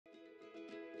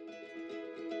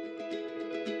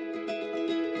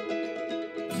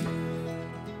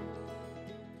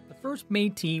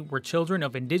Metis were children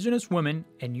of Indigenous women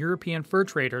and European fur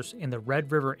traders in the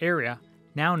Red River area,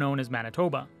 now known as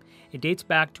Manitoba. It dates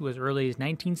back to as early as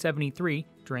 1973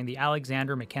 during the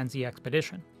Alexander Mackenzie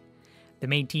expedition. The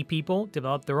Metis people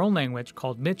developed their own language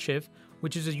called Michif,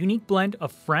 which is a unique blend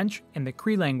of French and the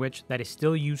Cree language that is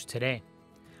still used today.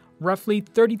 Roughly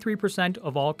 33%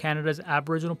 of all Canada's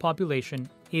Aboriginal population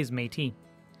is Métis.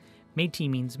 Métis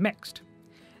means mixed.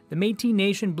 The Métis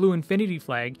Nation Blue Infinity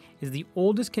flag is the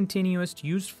oldest continuous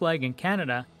used flag in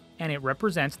Canada, and it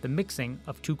represents the mixing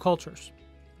of two cultures.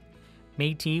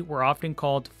 Métis were often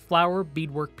called flower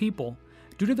beadwork people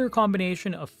due to their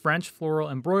combination of French floral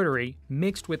embroidery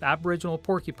mixed with Aboriginal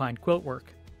porcupine quilt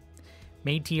work.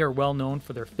 Métis are well known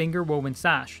for their finger-woven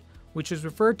sash, which is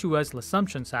referred to as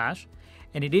l'Assomption sash,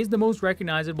 and it is the most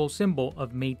recognizable symbol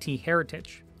of Métis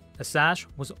heritage. The sash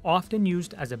was often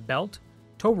used as a belt,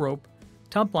 tow rope,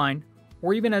 tump line,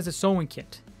 or even as a sewing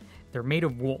kit. They're made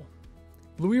of wool.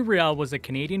 Louis Riel was a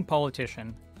Canadian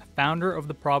politician, a founder of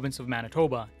the province of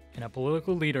Manitoba, and a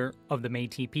political leader of the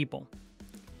Métis people.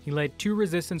 He led two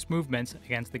resistance movements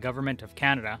against the government of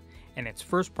Canada and its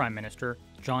first Prime Minister,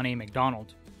 John A.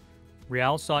 Macdonald.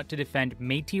 Riel sought to defend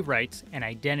Métis rights and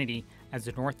identity as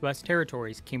the Northwest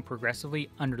Territories came progressively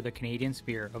under the Canadian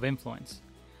sphere of influence.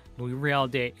 Louis Riel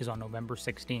Day is on November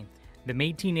 16th. The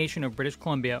Métis Nation of British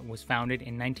Columbia was founded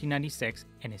in 1996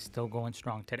 and is still going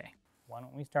strong today. Why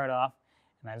don't we start off,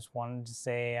 and I just wanted to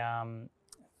say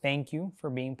thank you for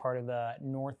being part of the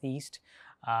Northeast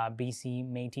BC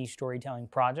Métis Storytelling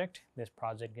Project. This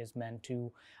project is meant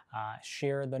to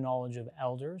share the knowledge of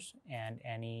elders and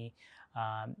any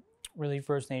really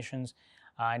First Nations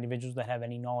individuals that have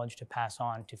any knowledge to pass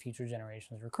on to future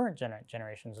generations or current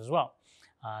generations as well.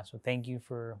 So thank you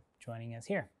for joining us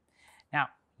here. Now,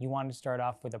 you wanted to start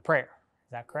off with a prayer.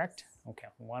 Is that correct? Okay,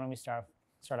 why don't we start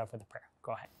off with a prayer.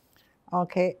 Go ahead.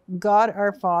 Okay, God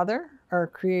our Father, our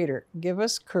Creator, give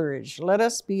us courage. Let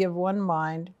us be of one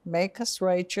mind. Make us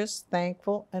righteous,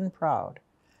 thankful, and proud.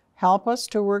 Help us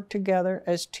to work together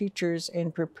as teachers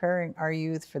in preparing our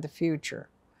youth for the future.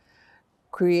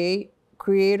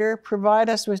 Creator, provide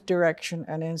us with direction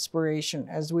and inspiration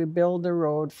as we build the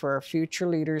road for our future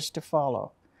leaders to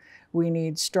follow. We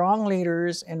need strong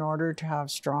leaders in order to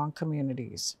have strong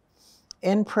communities.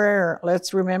 In prayer,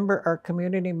 let's remember our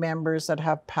community members that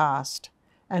have passed,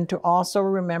 and to also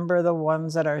remember the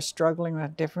ones that are struggling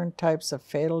with different types of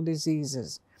fatal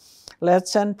diseases.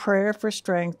 Let's send prayer for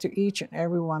strength to each and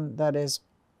everyone that is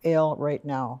ill right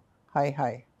now. Hi,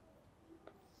 hi.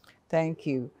 Thank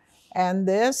you. And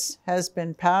this has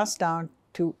been passed down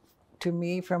to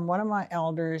me from one of my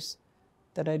elders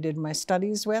that I did my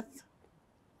studies with.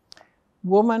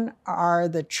 Women are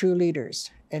the true leaders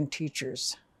and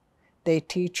teachers. They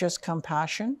teach us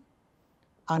compassion,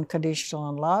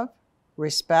 unconditional love,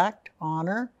 respect,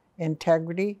 honor,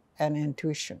 integrity, and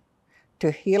intuition.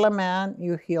 To heal a man,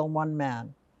 you heal one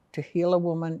man. To heal a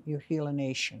woman, you heal a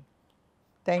nation.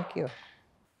 Thank you.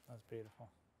 That's beautiful.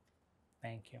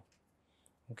 Thank you.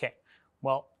 Okay,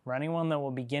 well, for anyone that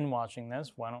will begin watching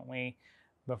this, why don't we,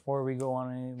 before we go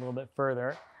on a little bit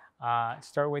further,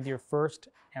 start with your first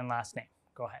and last name.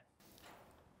 Go ahead.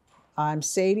 I'm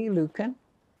Sadie Lucan.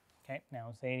 Okay,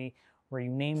 now Sadie, were you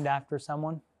named after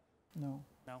someone? No.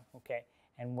 No? Okay.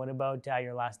 And what about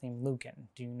your last name, Lucan?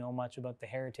 Do you know much about the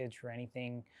heritage or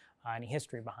anything, any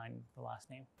history behind the last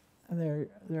name?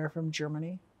 They're from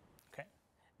Germany. Okay.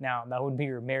 Now, that would be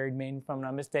your married name, if I'm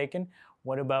not mistaken.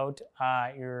 What about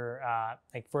your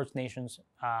First Nations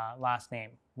last name?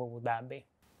 What would that be?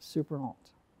 Supernault.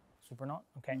 Supernault?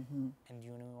 Okay. Mm-hmm. And do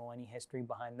you know any history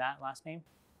behind that last name?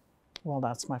 Well,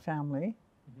 that's my family.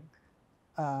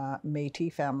 Mm-hmm.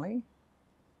 Métis family.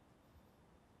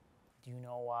 Do you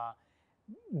know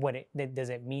does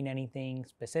it mean anything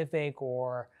specific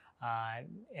or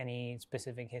any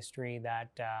specific history that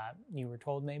you were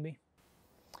told maybe?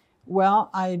 Well,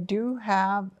 I do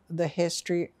have the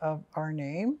history of our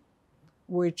name,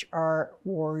 which are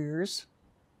warriors.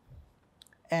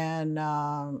 And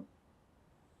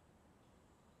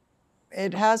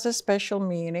it has a special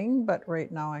meaning, but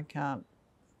right now I can't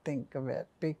think of it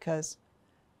because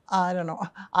I don't know.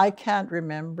 I can't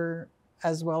remember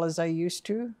as well as I used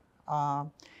to. I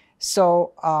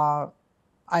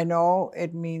know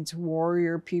it means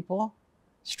warrior people,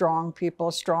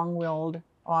 strong-willed,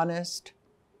 honest,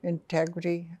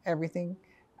 integrity, everything.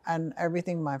 And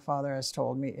everything my father has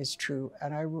told me is true.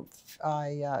 And I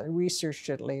researched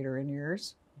it later in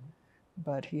years,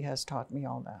 but he has taught me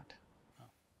all that. Oh,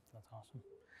 that's awesome.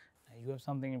 Now you have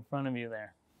something in front of you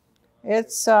there.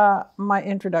 It's my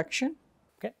introduction.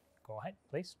 Okay, go ahead,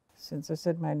 please. Since I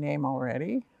said my name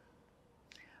already.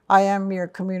 I am your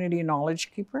community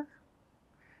knowledge keeper,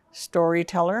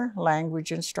 storyteller,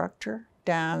 language instructor,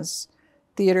 dance,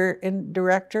 theater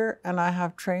director, and I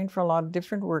have trained for a lot of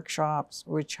different workshops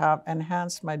which have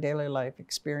enhanced my daily life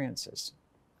experiences.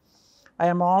 I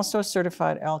am also a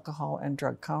certified alcohol and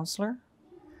drug counselor.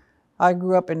 I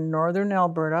grew up in northern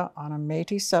Alberta on a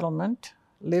Metis settlement,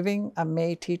 living a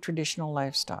Metis traditional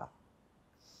lifestyle.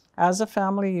 As a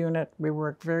family unit, we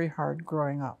worked very hard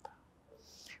growing up.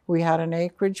 We had an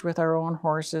acreage with our own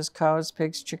horses, cows,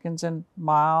 pigs, chickens, and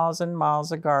miles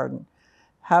of garden.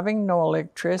 Having no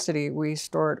electricity, we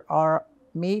stored our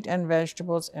meat and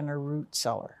vegetables in a root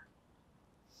cellar.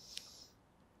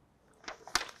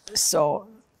 So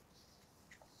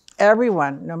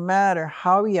everyone, no matter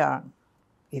how young,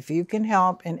 if you can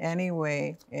help in any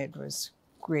way, it was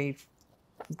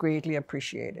greatly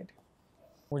appreciated.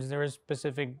 Was there a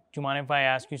specific, do you mind if I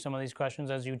ask you some of these questions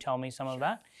as you tell me some of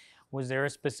that? Was there a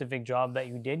specific job that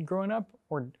you did growing up,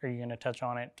 or are you going to touch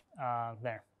on it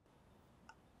there?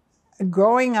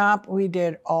 Growing up, we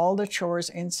did all the chores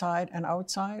inside and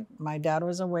outside. My dad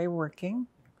was away working.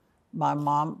 My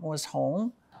mom was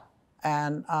home,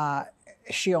 and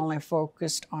she only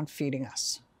focused on feeding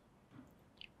us.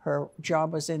 Her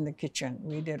job was in the kitchen.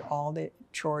 We did all the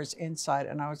chores inside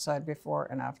and outside before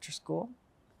and after school.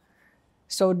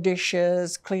 So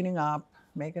dishes, cleaning up,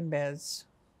 making beds.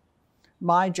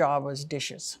 My job was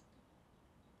dishes.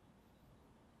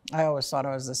 I always thought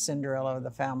I was the Cinderella of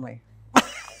the family.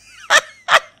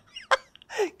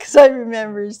 Because I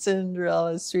remember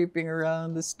Cinderella sweeping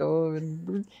around the stove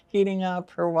and heating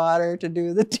up her water to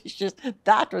do the dishes.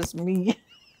 That was me.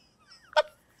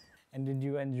 And did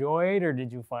you enjoy it, or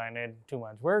did you find it too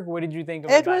much work? What did you think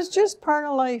of it? It was just part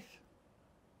of life.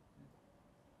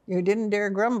 You didn't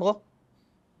dare grumble.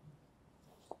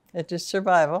 It's just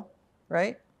survival,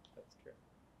 right? That's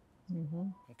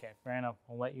true. Okay, fair enough.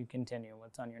 I'll let you continue.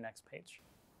 What's on your next page?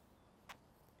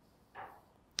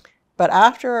 But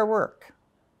after our work,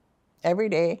 every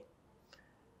day,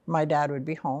 my dad would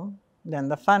be home. Then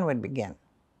the fun would begin.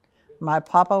 My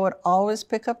papa would always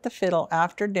pick up the fiddle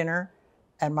after dinner,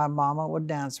 and my mama would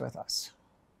dance with us.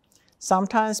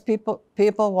 Sometimes people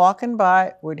walking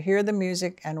by would hear the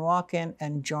music and walk in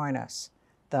and join us.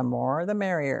 The more, the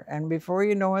merrier. And before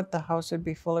you know it, the house would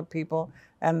be full of people,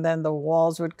 and then the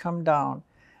walls would come down.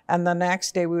 And the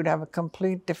next day, we would have a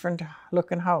complete different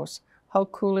looking house. How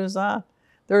cool is that?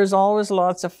 There's always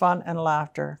lots of fun and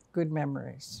laughter, good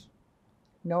memories.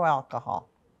 No alcohol.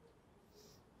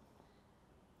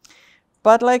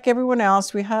 But like everyone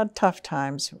else, we had tough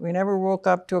times. We never woke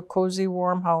up to a cozy,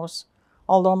 warm house.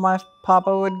 Although my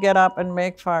papa would get up and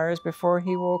make fires before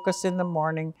he woke us in the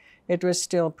morning, it was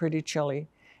still pretty chilly.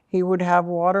 He would have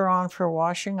water on for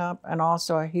washing up and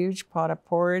also a huge pot of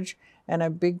porridge and a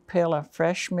big pail of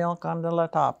fresh milk on the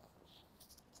top.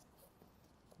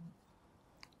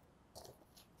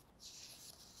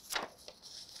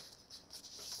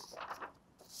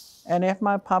 And if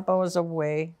my papa was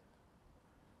away,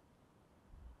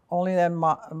 only then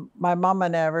my mama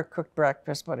never cooked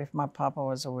breakfast, but if my papa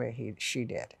was away, she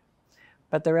did.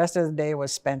 But the rest of the day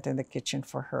was spent in the kitchen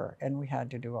for her, and we had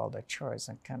to do all the chores.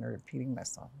 I'm kind of repeating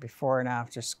myself, before and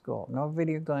after school. No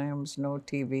video games, no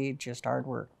TV, just hard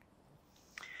work.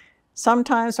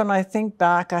 Sometimes when I think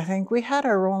back, I think we had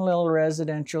our own little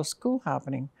residential school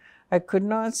happening. I could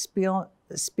not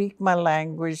speak my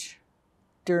language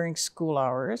during school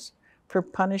hours. For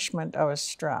punishment, I was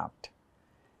strapped.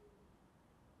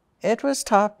 It was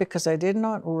tough because I did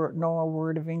not know a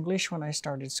word of English when I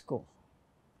started school.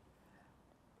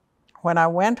 When I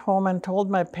went home and told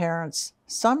my parents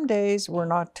some days were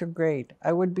not too great,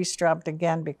 I would be strapped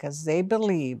again because they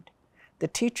believed the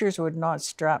teachers would not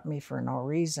strap me for no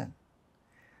reason.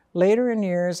 Later in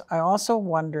years, I also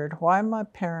wondered why my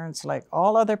parents, like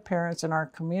all other parents in our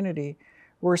community,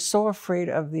 were so afraid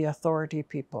of the authority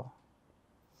people.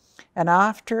 And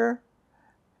later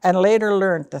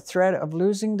learned the threat of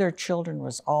losing their children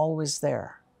was always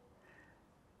there.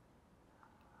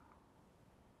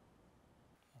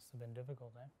 Must have been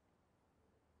difficult, eh?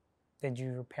 Did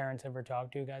your parents ever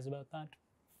talk to you guys about that?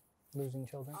 Losing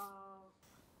children?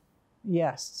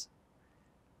 Yes,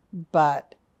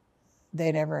 but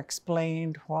they never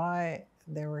explained why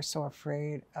they were so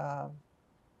afraid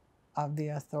of the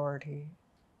authority.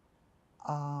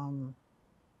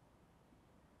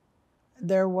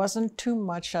 There wasn't too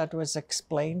much that was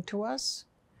explained to us.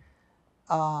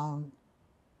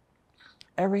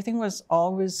 Everything was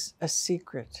always a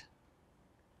secret.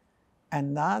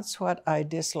 And that's what I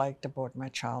disliked about my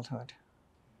childhood.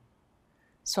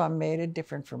 So I made it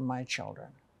different from my children.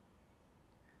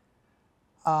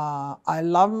 I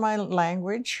love my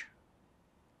language.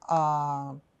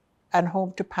 and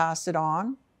hope to pass it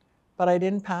on, but I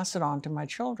didn't pass it on to my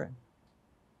children.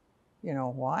 You know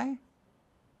why?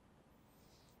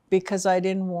 Because I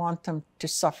didn't want them to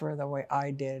suffer the way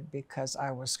I did because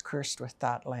I was cursed with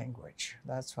that language.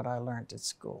 That's what I learned at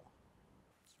school.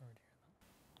 Sorry to hear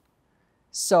that.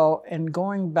 So, in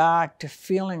going back to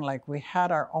feeling like we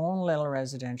had our own little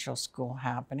residential school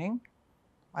happening,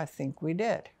 I think we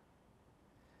did.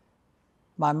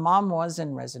 My mom was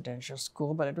in residential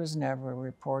school, but it was never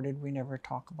reported. We never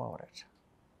talk about it.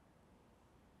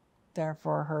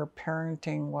 Therefore, her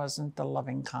parenting wasn't the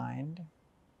loving kind.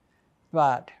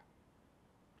 But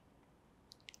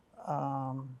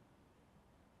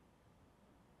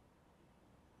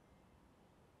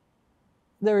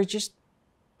there were just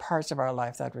parts of our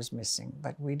life that was missing.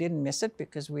 But we didn't miss it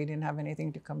because we didn't have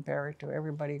anything to compare it to.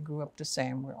 Everybody grew up the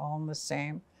same. We're all in the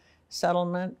same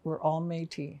settlement. We're all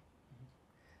Metis.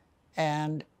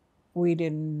 And we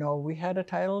didn't know we had a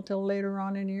title till later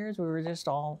on in years. We were just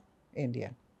all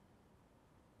Indian.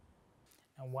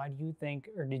 And why do you think,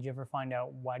 or did you ever find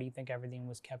out, why do you think everything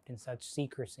was kept in such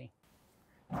secrecy?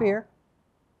 Fear.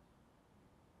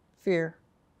 Fear.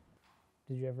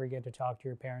 Did you ever get to talk to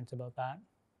your parents about that?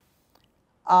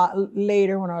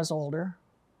 Later, when I was older,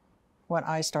 when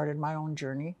I started my own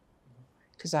journey,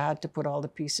 because I had to put all the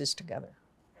pieces together.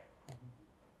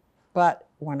 But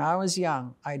when I was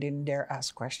young, I didn't dare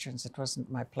ask questions. It wasn't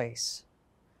my place.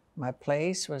 My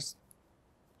place was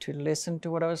to listen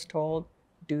to what I was told,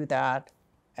 do that,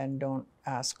 and don't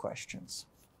ask questions.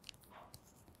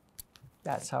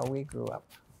 That's how we grew up.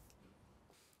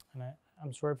 And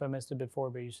I'm sorry if I missed it before,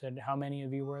 but you said how many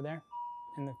of you were there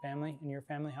in the family, in your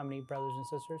family? How many brothers and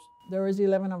sisters? There was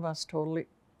 11 of us total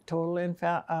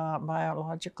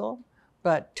biological,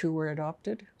 but 2 were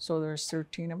adopted, so there's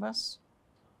 13 of us.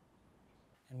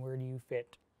 And where do you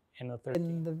fit in the 13?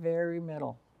 In the very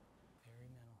middle. Very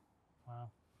middle. Wow.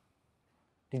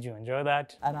 Did you enjoy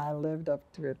that? And I lived up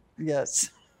to it, yes.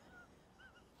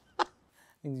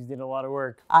 You did a lot of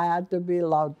work. I had to be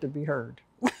allowed to be heard.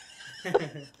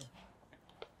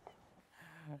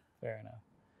 Fair enough.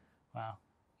 Wow,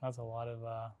 that's a lot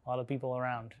of people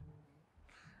around.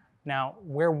 Now,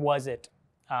 where was it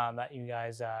that you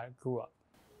guys grew up?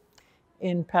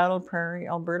 In Paddle Prairie,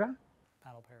 Alberta.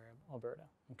 Paddle Prairie, Alberta.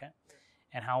 Okay.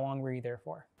 And how long were you there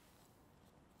for?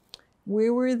 We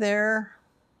were there.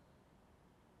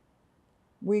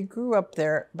 We grew up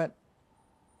there, but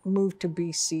moved to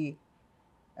BC,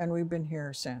 and we've been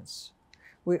here since.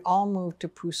 We all moved to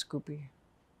Puskupi.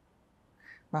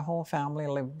 My whole family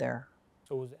lived there.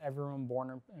 So was everyone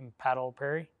born in Paddle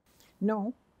Prairie?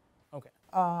 No. Okay.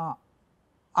 I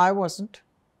wasn't.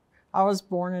 I was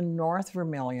born in North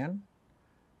Vermilion.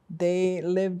 They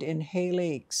lived in Hay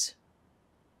Lakes.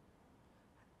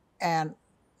 And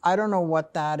I don't know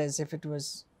what that is, if it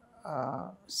was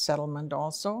settlement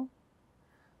also.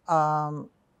 But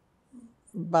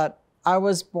I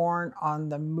was born on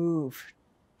the move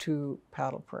to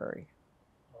Paddle Prairie.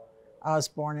 I was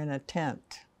born in a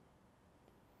tent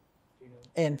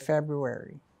in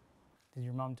February. Did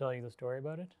your mom tell you the story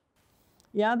about it?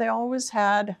 Yeah, they always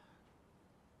had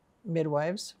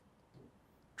midwives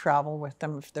travel with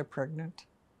them if they're pregnant.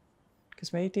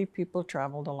 Because Métis people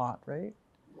traveled a lot, right?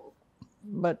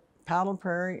 But Paddle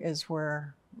Prairie is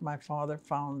where my father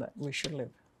found that we should live.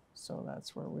 So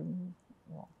that's where we moved.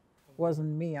 Well, it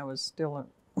wasn't me, I was still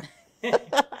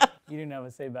You didn't have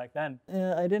a say back then.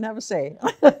 I didn't have a say.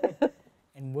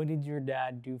 And what did your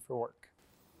dad do for work?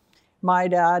 My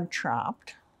dad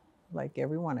trapped, like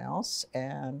everyone else,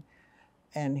 and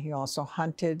he also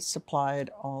hunted, supplied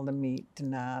all the meat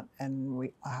and that, and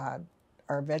we had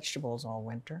our vegetables all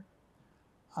winter.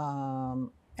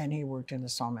 And he worked in the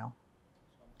sawmill,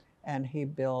 and he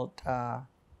built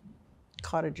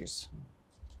cottages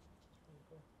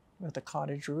with a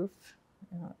cottage roof.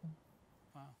 Wow.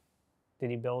 Did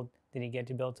he get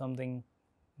to build something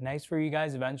nice for you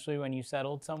guys eventually when you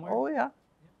settled somewhere? Oh yeah.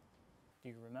 Do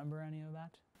you remember any of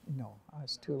that? No, I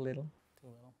was too little. Too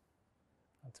little.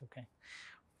 That's okay.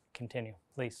 Continue,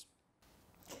 please.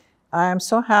 I am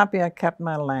so happy I kept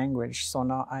my language, so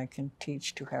now I can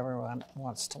teach to everyone who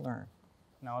wants to learn.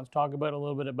 Now let's talk about a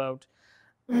little bit about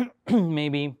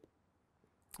maybe,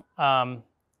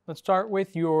 let's start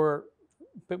with a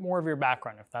bit more of your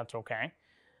background, if that's okay.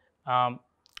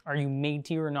 Are you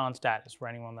Métis or non-status for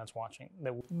anyone that's watching?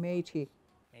 Métis.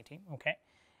 Métis, okay.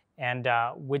 And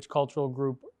which cultural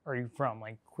group are you from?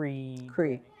 Like Cree?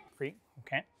 Cree. Cree,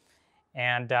 okay.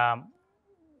 And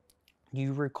do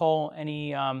you recall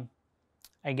any,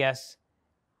 I guess,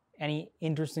 any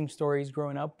interesting stories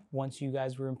growing up once you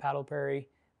guys were in Paddle Prairie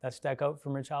that stuck out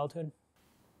from your childhood?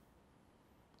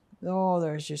 No,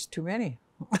 there's just too many.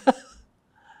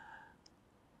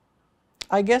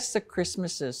 I guess the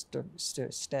Christmases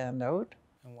stand out.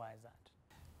 And why is that?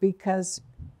 Because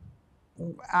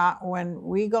when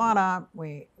we got up,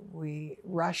 we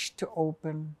rushed to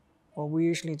open. Well, we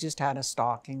usually just had a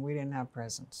stocking. We didn't have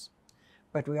presents,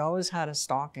 but we always had a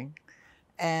stocking.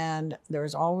 And there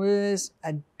was always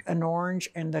an orange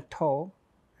in the toe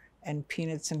and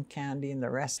peanuts and candy in the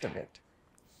rest of it.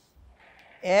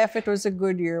 If it was a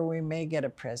good year, we may get a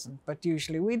present, but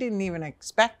usually we didn't even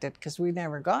expect it because we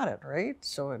never got it, right?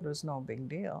 So it was no big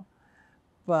deal.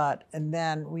 And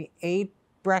then we ate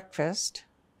breakfast,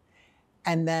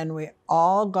 and then we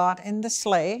all got in the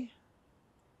sleigh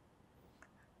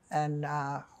and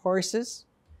horses,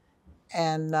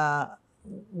 and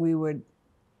we would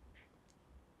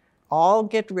all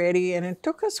get ready, and it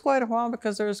took us quite a while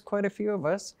because there was quite a few of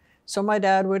us. So my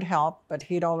dad would help, but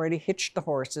he'd already hitched the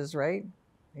horses, right?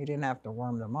 He didn't have to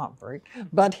warm them up, right?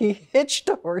 But he hitched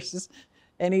the horses,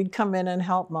 and he'd come in and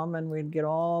help Mom, and we'd get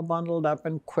all bundled up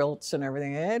in quilts and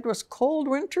everything. It was cold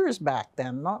winters back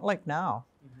then, not like now.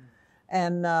 Mm-hmm.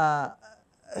 And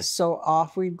so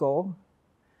off we'd go.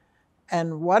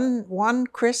 And one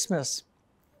Christmas,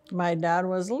 my dad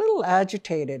was a little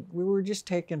agitated. We were just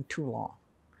taking too long.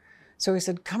 So he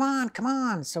said, come on, come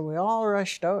on. So we all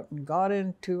rushed out and got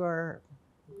into our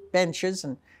benches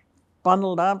and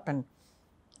bundled up.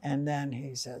 And then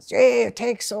he says, "Hey, it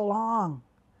takes so long,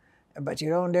 but you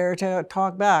don't dare to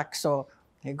talk back." So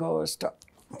he goes to,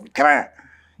 "Come here,"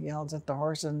 yells at the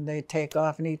horse, and they take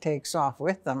off, and he takes off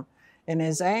with them. In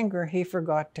his anger, he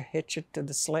forgot to hitch it to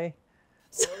the sleigh.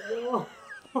 So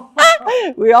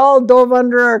we all dove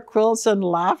under our quilts and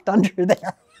laughed under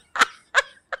there.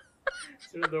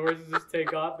 So the horses just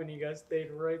take off and you guys stayed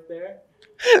right there?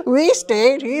 We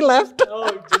stayed, he left.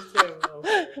 Oh, just him.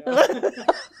 Okay.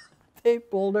 They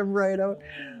pulled him right out.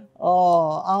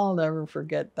 Oh, I'll never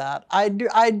forget that. I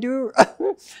do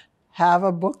have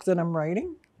a book that I'm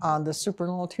writing on the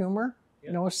Supernote humor.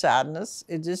 Yep. No sadness,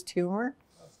 it's just humor.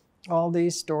 All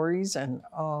these stories, and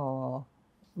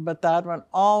but that one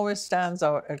always stands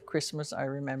out at Christmas. I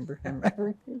remember him.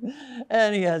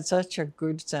 And he had such a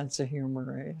good sense of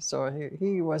humor. Eh? So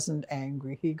he wasn't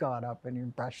angry. He got up and he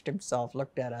brushed himself,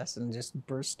 looked at us, and just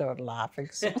burst out laughing.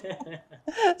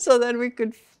 So then we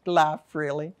could laugh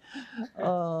freely.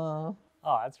 Oh,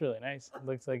 that's really nice. It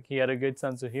looks like he had a good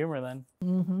sense of humor then.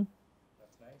 Mm-hmm.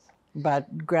 That's nice.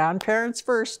 But grandparents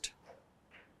first.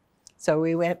 So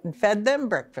we went and fed them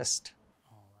breakfast.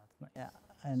 Oh, that's nice. Yeah.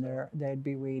 And they'd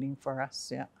be waiting for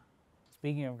us, yeah.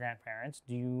 Speaking of grandparents,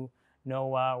 do you know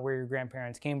where your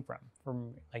grandparents came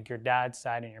from like your dad's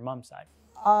side and your mom's side?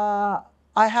 I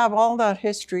have all that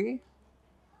history.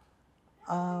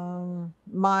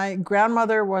 My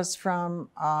grandmother was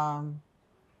from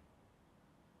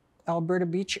Alberta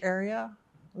Beach area,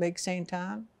 Lake St.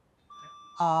 Anne.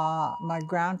 My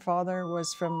grandfather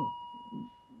was from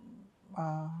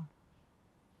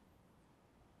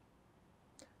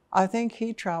I think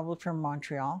he traveled from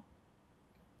Montreal,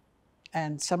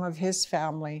 and some of his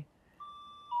family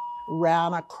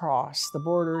ran across the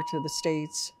border to the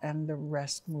States, and the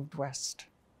rest moved west.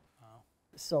 Wow.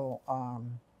 So,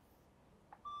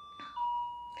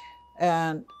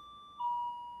 and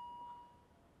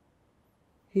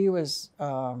he was,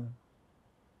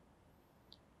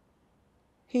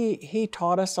 he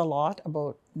taught us a lot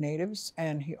about natives,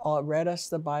 and he read us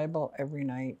the Bible every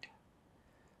night.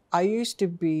 I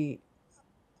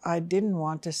didn't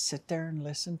want to sit there and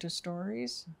listen to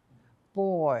stories.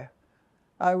 Boy,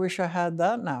 I wish I had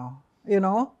that now. You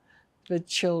know, the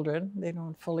children, they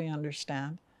don't fully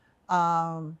understand.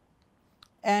 And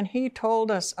he told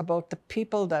us about the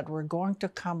people that were going to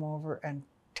come over and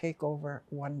take over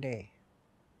one day.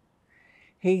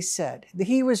 He said,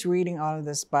 he was reading out of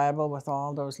this Bible with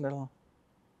all those little,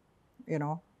 you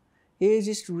know, he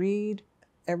just read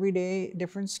every day,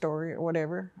 different story or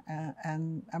whatever,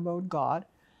 and about God.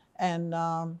 And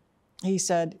he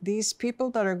said, these people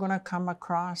that are going to come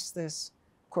across this,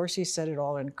 of course he said it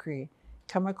all in Cree,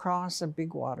 come across the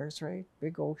big waters, right?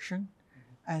 Big ocean.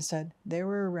 Mm-hmm. I said, they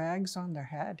were rags on their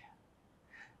head.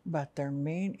 But their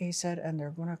main, he said, and they're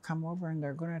going to come over and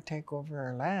they're going to take over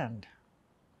our land.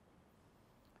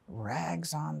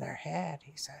 Rags on their head,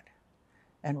 he said.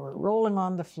 And we're rolling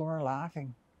on the floor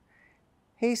laughing.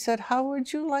 He said, how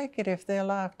would you like it if they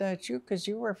laughed at you because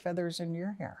you wear feathers in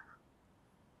your hair?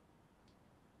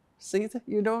 See,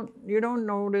 you don't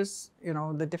notice, you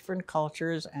know, the different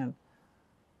cultures, and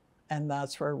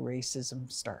that's where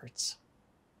racism starts.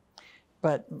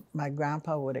 But my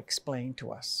grandpa would explain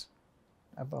to us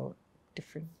about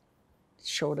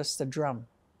showed us the drum,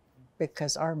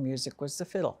 because our music was the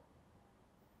fiddle.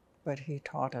 but he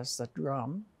taught us the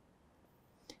drum.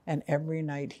 And every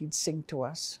night he'd sing to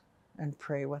us and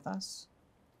pray with us.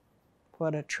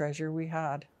 What a treasure we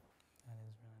had. That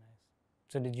is really nice.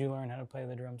 So did you learn how to play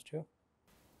the drums too?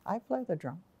 I play the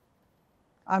drum.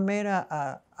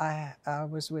 I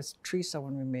was with Teresa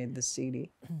when we made the CD.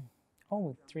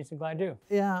 Oh, Teresa Gladue.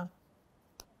 Yeah.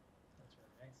 That's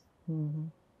really nice. Mm-hmm.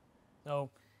 So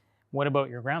what about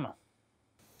your grandma?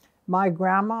 My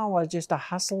grandma was just a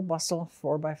hustle bustle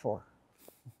 4x4.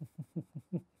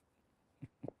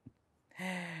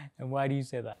 And why do you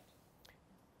say that?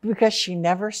 Because she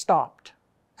never stopped.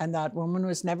 And that woman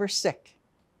was never sick.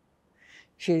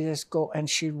 She'd just go and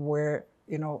she'd wear,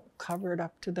 you know, covered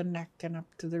up to the neck and up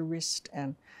to the wrist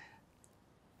and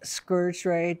skirts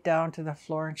right down to the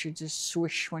floor. And she'd just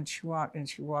swish when she walked. And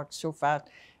she walked so fast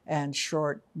and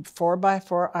short.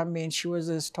 4x4, I mean, she was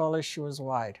as tall as she was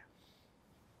wide.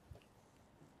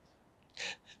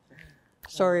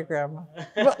 Sorry, Grandma.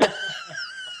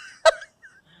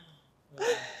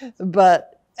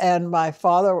 And my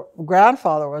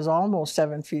grandfather was almost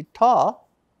 7 feet tall.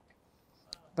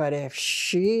 But if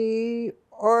she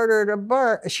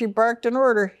she barked an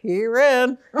order, he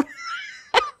ran.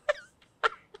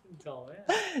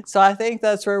 So I think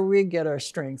that's where we get our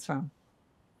strength from.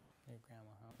 Your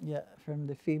grandma, huh? Yeah, from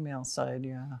the female side,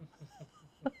 yeah.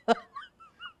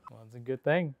 Well, it's a good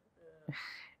thing.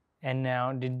 And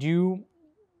now, did you,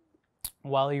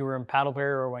 while you were in Paddle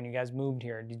Prairie or when you guys moved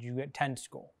here, did you attend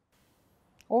school?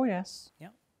 Oh, yes. Yeah.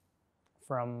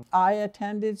 From? I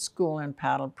attended school in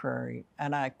Paddle Prairie,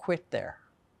 and I quit there.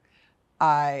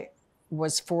 I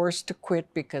was forced to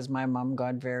quit because my mom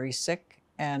got very sick,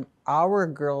 and our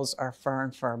girls are far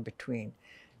and far between.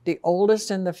 The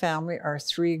oldest in the family are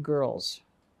 3 girls.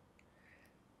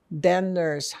 Then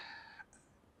there's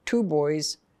 2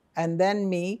 boys, and then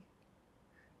me,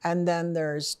 and then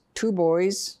there's 2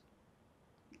 boys.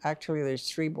 Actually, there's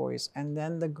 3 boys, and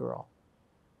then the girl.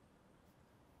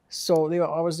 So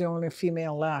I was the only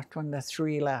female left when the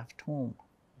 3 left home.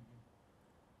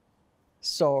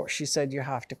 So she said, you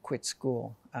have to quit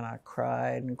school. And I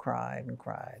cried and cried and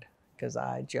cried because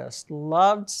I just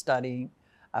loved studying.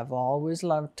 I've always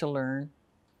loved to learn.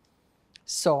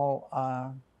 So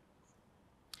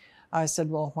I said,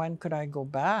 well, when could I go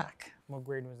back? What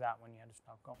grade was that when you had to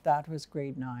stop going? That was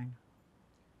grade 9.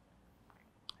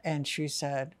 And she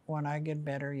said, when I get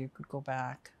better, you could go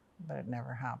back. But it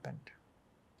never happened.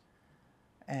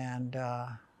 And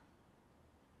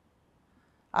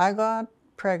I got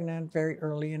pregnant very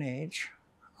early in age.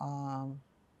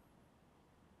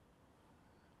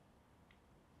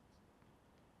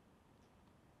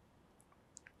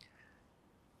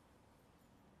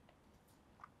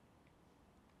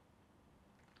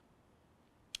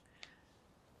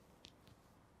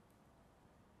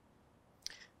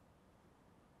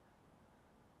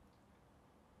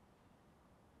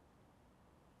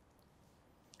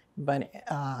 But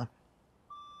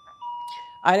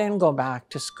I didn't go back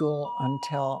to school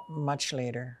until much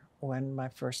later when my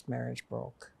first marriage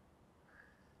broke.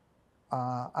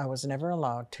 I was never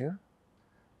allowed to.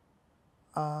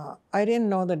 I didn't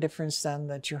know the difference then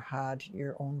that you had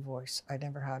your own voice. I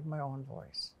never had my own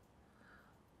voice.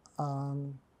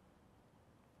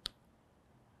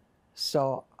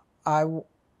 So I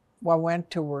went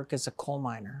to work as a coal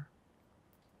miner.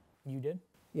 You did?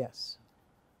 Yes,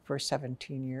 for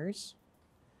 17 years.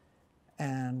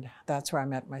 And that's where I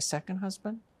met my second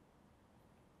husband.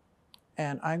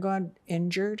 And I got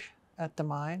injured at the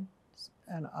mine,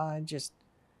 and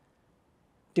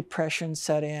depression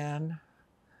set in,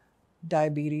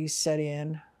 diabetes set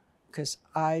in, because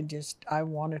I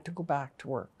wanted to go back to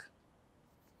work.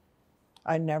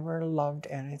 I never loved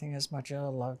anything as much as I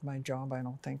loved my job, I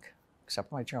don't think,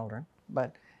 except my children.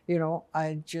 But, you know,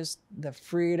 the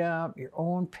freedom, your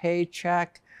own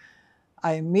paycheck.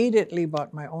 I immediately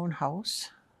bought my own house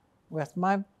with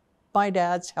my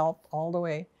dad's help all the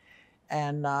way,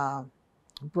 and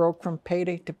broke from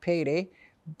payday to payday,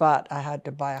 but I had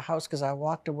to buy a house because I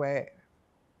walked away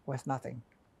with nothing.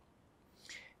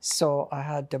 So I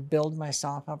had to build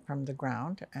myself up from the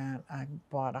ground, and I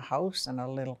bought a house and a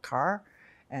little car,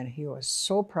 and he was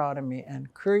so proud of me and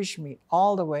encouraged me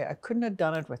all the way. I couldn't have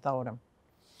done it without him.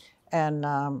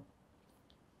 And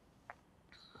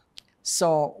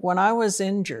so when I was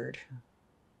injured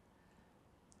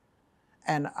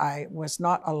and I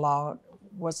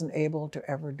wasn't able to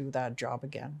ever do that job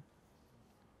again.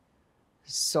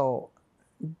 So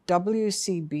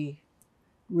WCB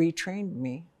retrained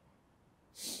me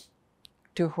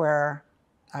to where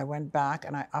I went back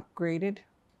and I upgraded.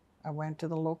 I went to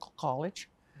the local college,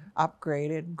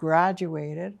 upgraded,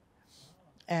 graduated,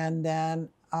 and then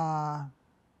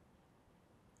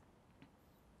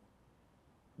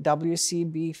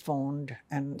WCB phoned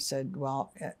and said,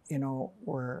 well, you know,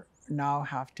 we're now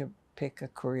have to pick a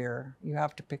career. You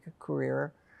have to pick a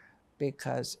career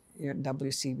because your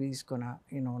WCB is gonna,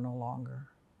 you know, no longer.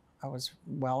 I was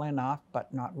well enough,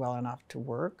 but not well enough to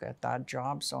work at that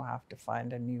job, so I have to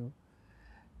find a new.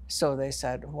 So they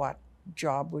said, what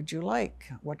job would you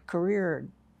like? What career?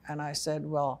 And I said,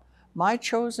 well, my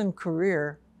chosen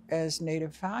career is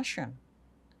native fashion.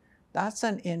 That's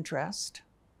an interest.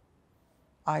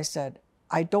 I said,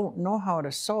 I don't know how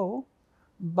to sew,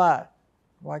 but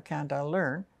why can't I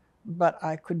learn? But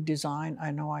I could design, I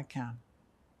know I can.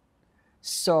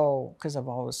 So, because I've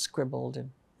always scribbled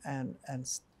and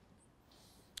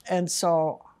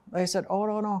so they said, oh,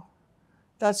 no,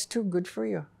 that's too good for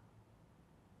you.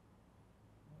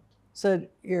 Said,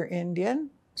 you're Indian,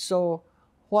 so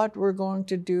what we're going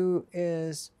to do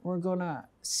is we're going to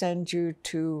send you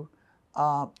to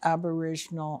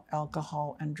Aboriginal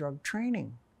alcohol and drug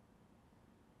training.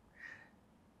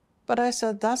 But I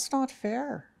said, that's not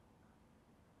fair.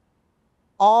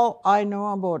 All I know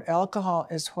about alcohol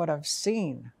is what I've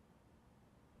seen.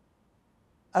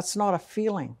 That's not a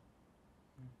feeling.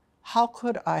 How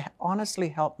could I honestly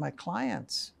help my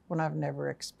clients when I've never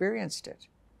experienced it?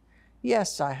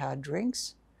 Yes, I had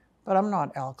drinks, but I'm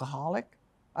not alcoholic.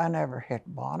 I never hit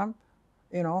bottom.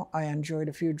 You know, I enjoyed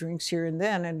a few drinks here and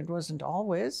then, and it wasn't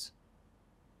always.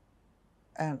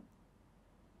 And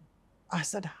I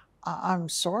said, I'm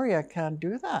sorry, I can't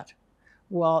do that.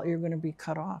 Well, you're going to be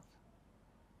cut off.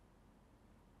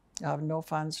 I have no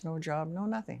funds, no job, no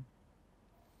nothing.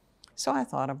 So I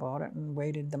thought about it and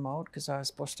waited them out because I was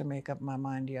supposed to make up my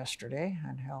mind yesterday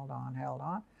and held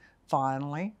on.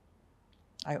 Finally,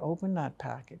 I opened that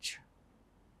package.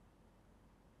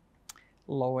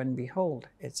 Lo and behold,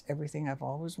 it's everything I've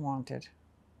always wanted.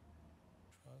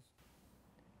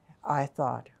 I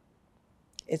thought,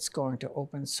 it's going to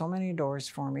open so many doors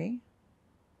for me.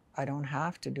 I don't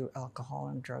have to do alcohol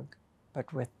and drug.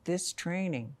 But with this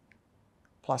training,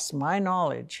 plus my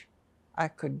knowledge, I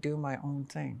could do my own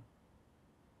thing.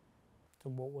 So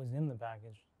what was in the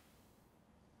package?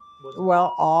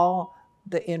 Well, all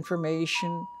the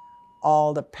information,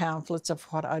 all the pamphlets of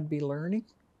what I'd be learning.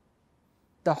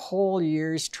 The whole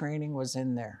year's training was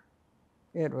in there.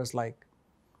 It was like...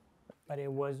 But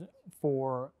it was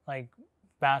for like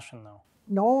fashion though?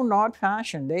 No, not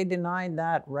fashion. They denied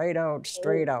that right out,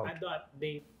 straight out. I thought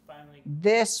they finally...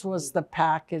 This was the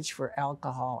package for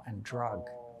alcohol and drug.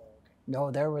 Oh, okay. No,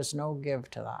 there was no give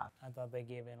to that. I thought they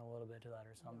gave in a little bit to that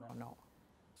or something. No.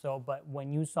 So, but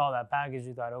when you saw that package,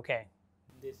 you thought, okay,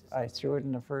 this is... I threw it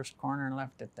in the first corner and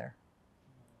left it there.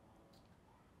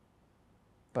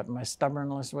 But my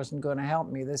stubbornness wasn't going to help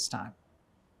me this time.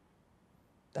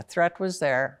 The threat was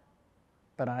there,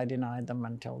 but I denied them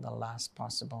until the last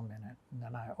possible minute. And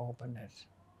then I opened it.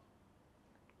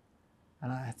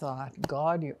 And I thought,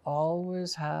 God, you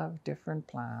always have different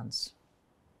plans.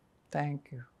 Thank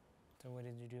you. So what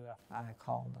did you do after? I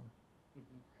called them.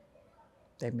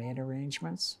 They made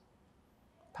arrangements,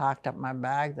 packed up my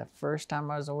bag the first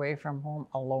time I was away from home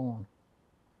alone.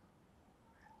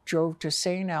 Drove to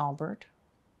St. Albert,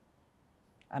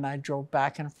 and I drove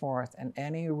back and forth. In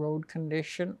any road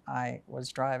condition, I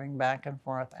was driving back and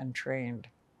forth and trained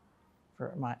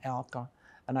for my alcohol.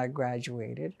 And I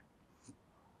graduated.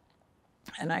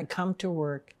 And I come to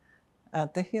work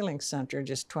at the Healing Center,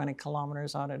 just 20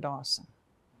 kilometers out of Dawson.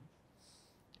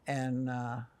 And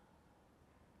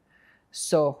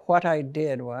so what I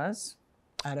did was,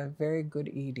 I had a very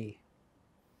good ED.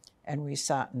 And we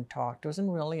sat and talked. It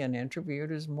wasn't really an interview, it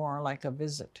was more like a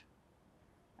visit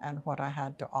and what I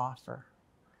had to offer.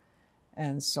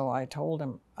 And so I told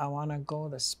him, I want to go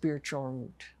the spiritual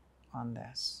route on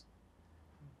this.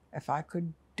 If I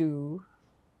could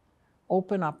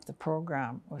open up the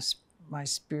program with my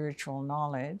spiritual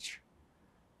knowledge,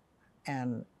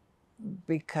 and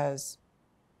because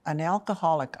an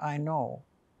alcoholic, I know,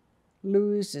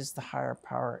 loses the higher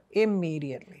power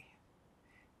immediately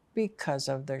because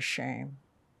of their shame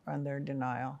and their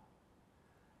denial.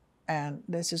 And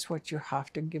this is what you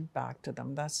have to give back to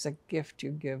them. That's the gift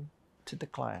you give to the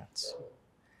clients.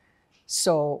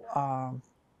 So,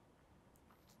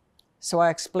 so I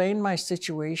explained my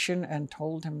situation and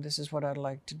told him this is what I'd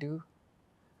like to do.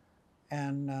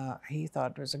 And he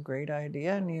thought it was a great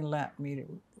idea, and he let me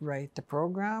write the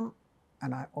program,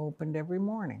 and I opened every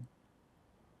morning.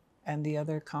 And the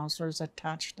other counselors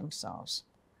attached themselves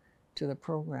to the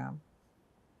program.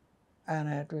 And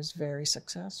it was very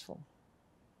successful.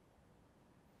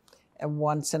 And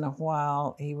once in a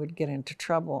while, he would get into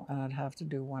trouble, and I'd have to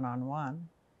do one-on-one,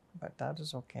 but that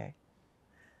was okay.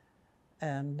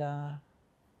 And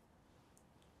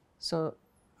so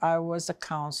I was a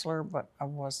counselor, but I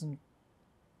wasn't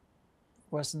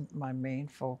my main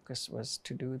focus was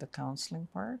to do the counseling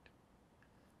part.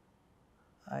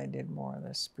 I did more of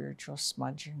the spiritual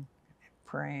smudging,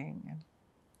 praying. And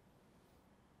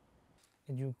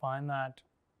Did you find that,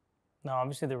 now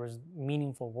obviously there was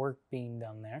meaningful work being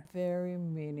done there, very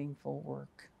meaningful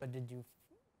work. but did you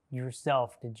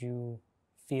yourself, did you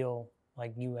feel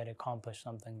like you had accomplished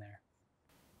something there?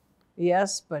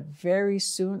 Yes, but very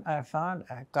soon I found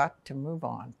I got to move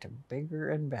on to bigger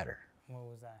and better. What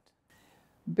was that?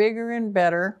 Bigger and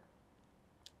better,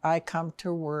 I come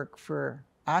to work for,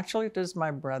 actually it was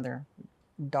my brother,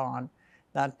 Don,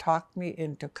 that talked me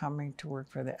into coming to work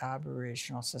for the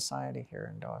Aboriginal Society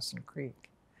here in Dawson Creek.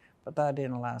 But that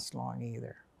didn't last long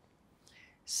either.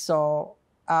 So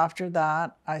after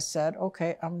that, I said,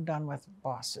 okay, I'm done with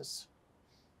bosses.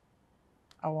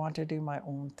 I want to do my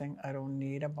own thing. I don't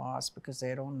need a boss because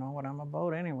they don't know what I'm about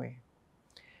anyway.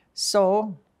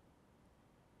 So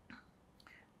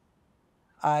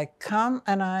I come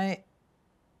and I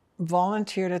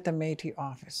volunteered at the Metis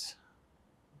office,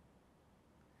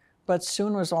 but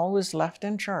soon was always left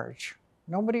in charge.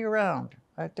 Nobody around.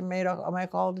 I had to make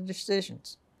all the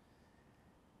decisions.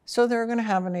 So they were going to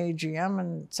have an AGM,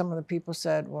 and some of the people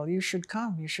said, well, you should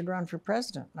come. You should run for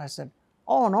president. And I said,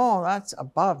 oh, no, that's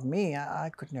above me.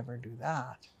 I could never do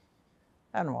that.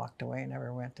 And walked away,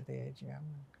 never went to the AGM,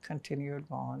 and continued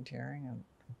volunteering and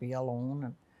be alone.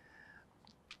 And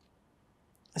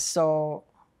so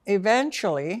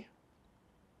eventually,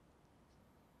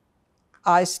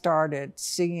 I started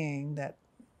seeing that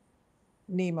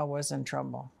Nima was in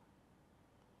trouble.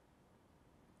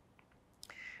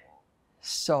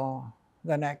 So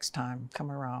the next time,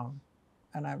 come around,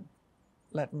 and I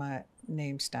let my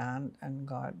name stand and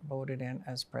got voted in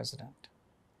as president.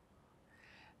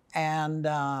 And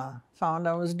found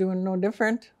I was doing no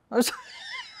different. I was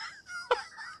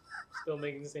Still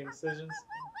making the same decisions?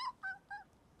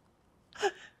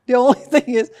 the only thing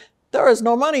is, there was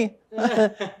no money.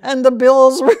 And the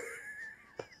bills were...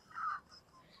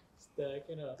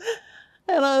 Stacking up.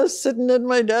 And I was sitting at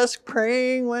my desk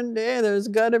praying one day, there's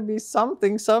got to be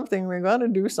something, we got to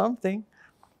do something.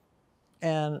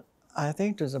 And I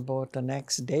think it was about the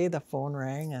next day the phone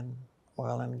rang, and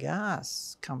oil and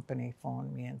gas company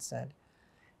phoned me and said,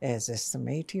 is this the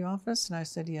Metis office? And I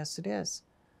said, yes, it is.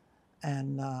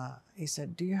 And he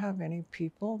said, do you have any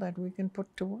people that we can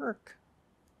put to work?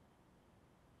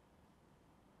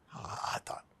 I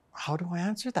thought, how do I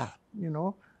answer that, you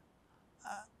know?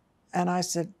 And I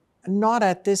said, not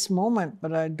at this moment,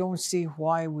 but I don't see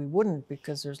why we wouldn't,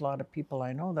 because there's a lot of people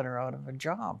I know that are out of a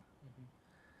job. Mm-hmm.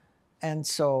 And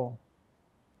so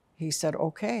he said,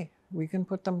 okay, we can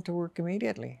put them to work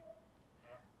immediately.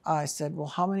 I said, well,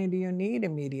 how many do you need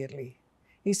immediately?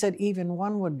 He said, even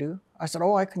one would do. I said,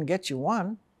 oh, I can get you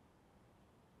one.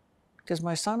 Because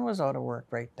my son was out of work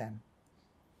right then.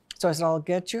 So I said, I'll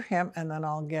get you him, and then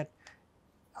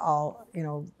I'll, you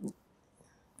know,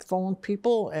 phone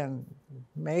people and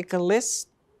make a list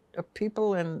of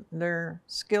people and their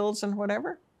skills and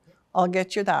whatever. I'll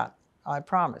get you that, I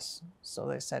promise. So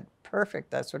they said, perfect,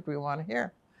 that's what we want to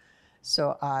hear.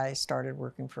 So I started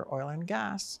working for oil and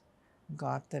gas,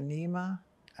 got the NEMA.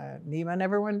 NEMA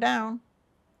never went down.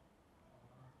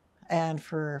 And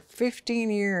for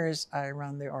 15 years, I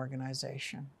run the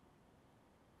organization.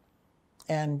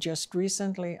 And just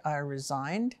recently, I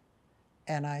resigned,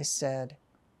 and I said,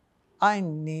 I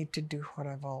need to do what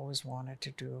I've always wanted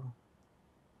to do.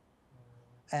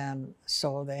 And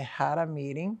so they had a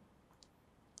meeting,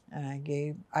 and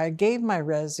I gave my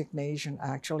resignation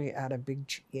actually at a big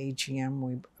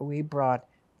AGM. We brought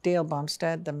Dale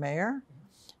Bumstead, the mayor,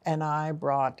 and I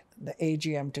brought the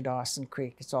AGM to Dawson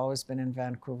Creek. It's always been in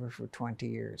Vancouver for 20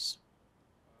 years.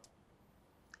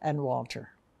 And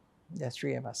Walter, the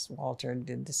three of us. Walter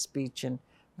did the speech in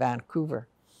Vancouver.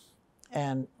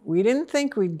 And we didn't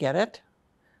think we'd get it,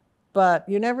 but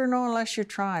you never know unless you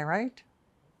try, right?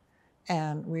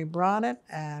 And we brought it,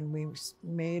 and we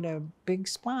made a big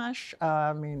splash.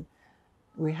 I mean,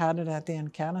 we had it at the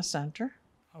Encana Center.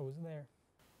 I was there.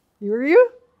 Were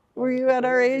you? Were you at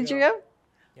our AGM?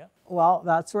 Yeah. Well,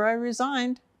 that's where I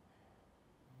resigned.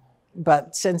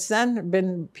 But since then,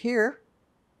 been here.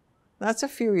 That's a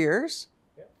few years.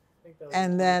 Yeah, I think that was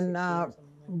and then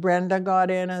Brenda got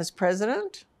in as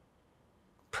president.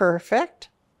 Perfect,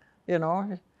 you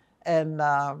know. And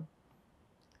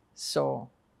so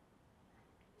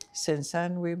since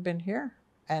then, we've been here.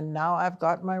 And now I've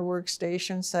got my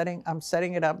workstation I'm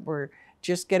setting it up. We're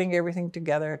just getting everything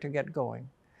together to get going.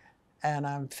 And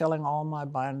I'm filling all my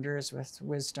binders with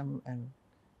wisdom, and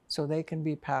so they can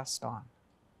be passed on.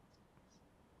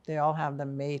 They all have the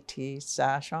Metis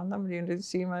sash on them. Do you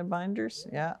see my binders?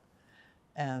 Yeah.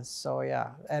 And so,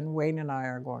 yeah. And Wayne and I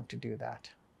are going to do that.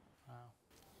 Wow.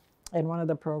 And one of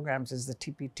the programs is the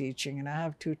teepee teaching. And I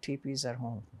have 2 teepees at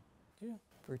home. Yeah.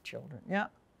 For children. Yeah.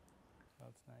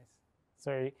 That's nice.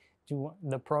 So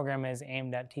the program is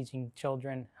aimed at teaching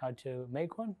children how to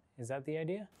make one? Is that the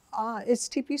idea? It's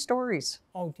teepee stories.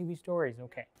 Oh, TV stories.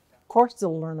 Okay. Of course,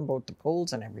 they'll learn about the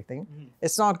poles and everything. Mm-hmm.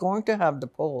 It's not going to have the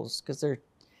poles because they're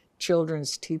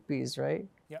children's teepees, right?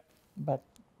 Yep. But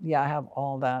yeah, I have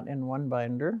all that in one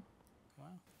binder. Wow.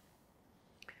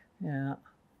 Yeah.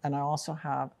 And I also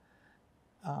have,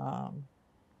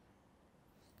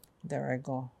 there I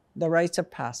go. The rites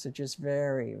of passage is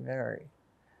very,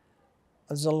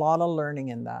 there's a lot of learning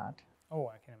in that. Oh,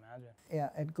 I can imagine. Yeah,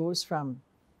 it goes from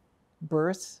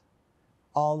birth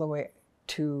all the way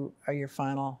to your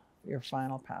final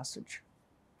passage.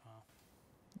 Wow.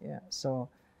 Yeah, so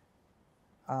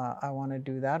I want to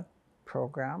do that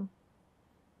program.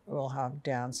 We'll have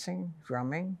dancing,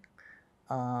 drumming.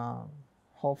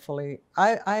 Hopefully,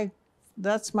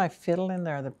 that's my fiddle in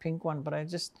there, the pink one, but I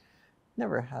just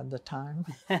never had the time.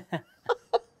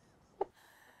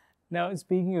 Now,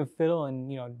 speaking of fiddle and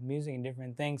music and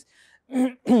different things,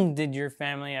 did your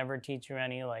family ever teach you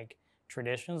any like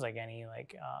traditions, like any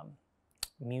like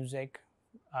music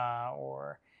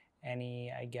or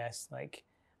any, I guess, like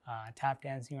tap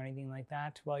dancing or anything like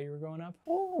that while you were growing up?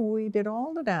 Oh, we did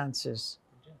all the dances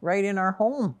right in our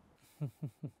home.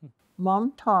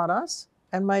 Mom taught us,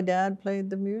 and my dad played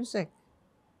the music.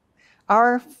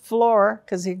 Our floor,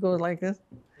 because he goes like this,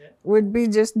 would be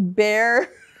just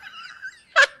bare.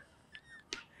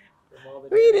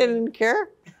 We didn't care.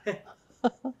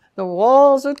 The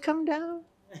walls would come down.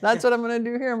 That's what I'm going to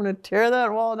do here. I'm going to tear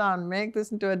that wall down and make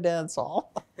this into a dance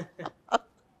hall.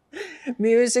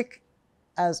 Music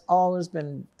has always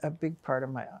been a big part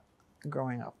of my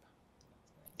growing up.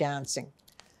 Dancing.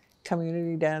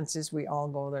 Community dances, we all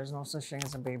go. There's no such thing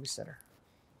as a babysitter.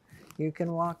 You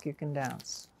can walk, you can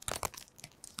dance.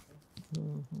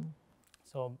 Mm-hmm.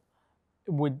 So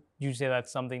would you say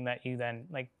that's something that you then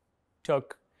like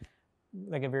took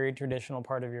like a very traditional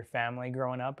part of your family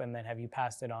growing up, and then have you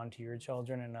passed it on to your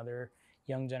children and other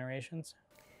young generations?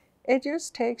 It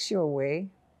just takes you away.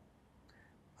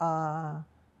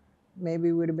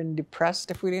 Maybe we would have been depressed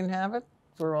if we didn't have it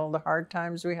for all the hard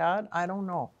times we had. I don't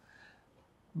know.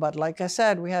 But like I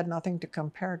said, we had nothing to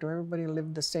compare to. Everybody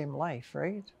lived the same life,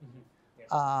 right? Mm-hmm.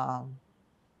 Yeah.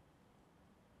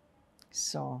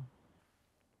 So.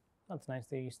 That's nice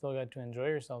that you still got to enjoy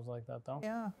yourselves like that, though.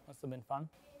 Yeah. Must have been fun.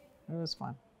 It was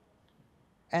fun.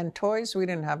 And toys, we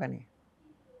didn't have any.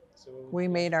 So we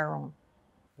made our own.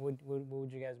 What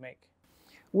would you guys make?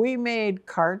 We made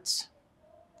carts,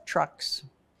 trucks.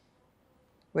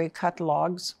 We cut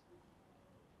logs,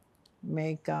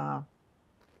 make the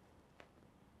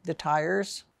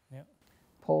tires, yep,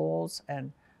 poles,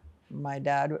 and my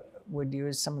dad would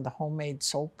use some of the homemade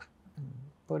soap and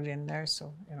put it in there,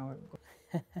 so, you know.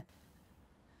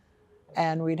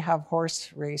 And we'd have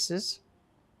horse races.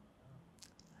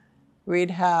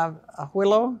 We'd have a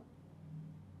willow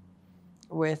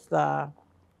with, the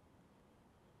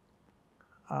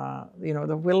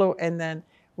willow, and then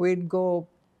we'd go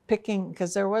picking,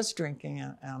 because there was drinking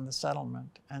on the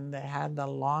settlement, and they had the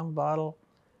long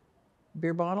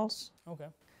beer bottles. Okay.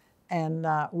 And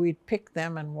we'd pick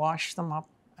them and wash them up,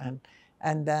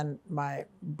 and then my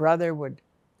brother would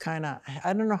kind of,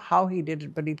 I don't know how he did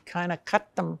it, but he'd kind of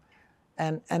cut them.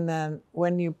 And then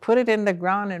when you put it in the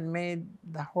ground, it made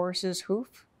the horse's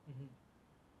hoof. Mm-hmm.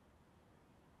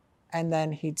 And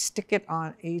then he'd stick it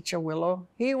on each a willow.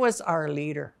 He was our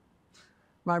leader.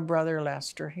 My brother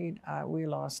Lester, we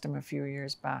lost him a few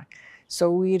years back.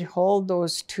 So we'd hold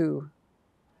those two,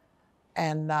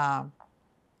 and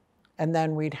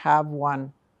then we'd have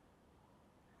one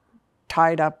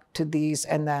tied up to these,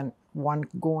 and then one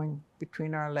going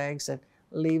between our legs, and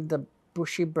leave the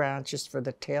bushy branches for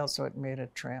the tail, so it made a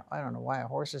trail. I don't know why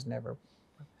horses never.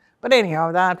 But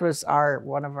anyhow, that was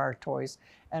one of our toys.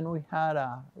 And we had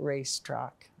a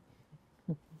racetrack.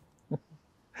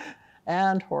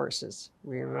 And horses.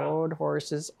 We rode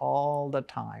horses all the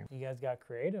time. You guys got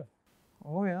creative.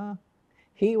 Oh, yeah.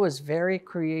 He was very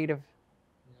creative.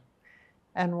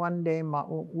 Yeah. And one day,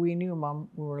 we knew Mom,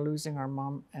 we were losing our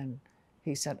mom, and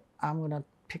he said, I'm going to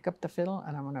pick up the fiddle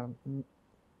and I'm going to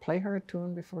play her a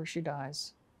tune before she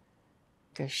dies.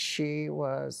 Because he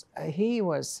was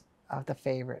the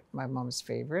favorite, my mom's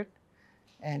favorite.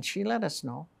 And she let us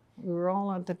know. We were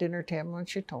all at the dinner table when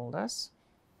she told us.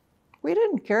 We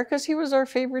didn't care because he was our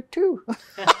favorite too.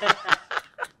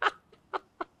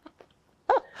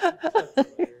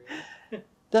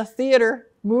 The theater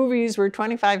movies were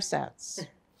 25 cents.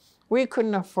 We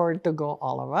couldn't afford to go,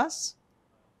 all of us.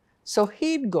 So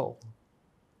he'd go.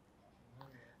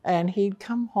 And he'd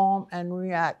come home and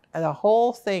react the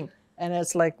whole thing. And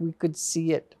it's like we could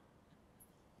see it.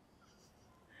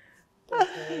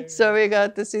 So we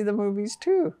got to see the movies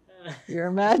too. Your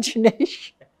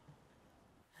imagination.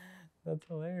 That's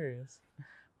hilarious.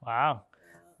 Wow.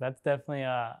 That's definitely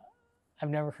I've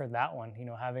never heard that one, you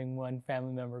know, having one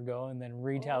family member go and then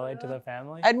retell it to the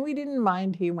family. And we didn't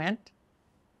mind he went.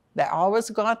 They always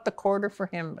got the quarter for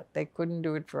him, but they couldn't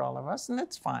do it for all of us, and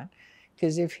that's fine.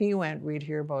 Because if he went, we'd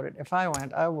hear about it. If I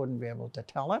went, I wouldn't be able to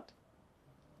tell it.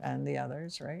 And the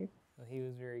others, right? So he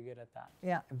was very good at that.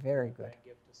 Yeah, very good.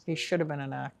 He should have been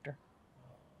an actor.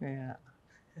 Yeah.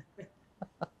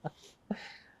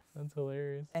 That's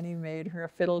hilarious. And he made her a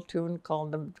fiddle tune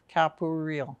called the Capo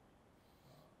Reel.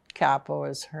 Capo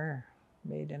is her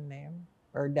maiden name,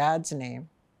 or dad's name.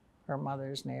 Her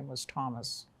mother's name was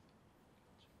Thomas.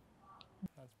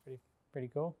 That's pretty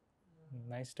cool.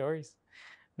 Nice stories.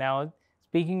 Now,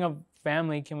 speaking of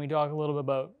family, can we talk a little bit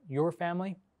about your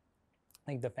family?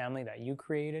 Like the family that you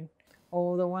created?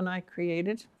 Oh, the one I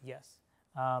created? Yes.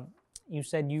 You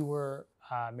said you were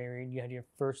married. You had your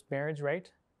first marriage, right?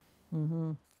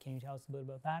 Mm-hmm. Can you tell us a bit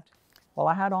about that? Well,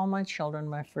 I had all my children in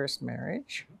my first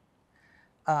marriage.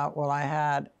 Well, I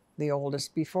had the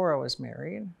oldest before I was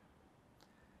married.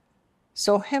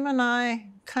 So him and I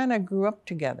kind of grew up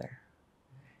together.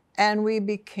 And we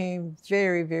became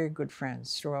very, very good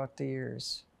friends throughout the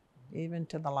years, even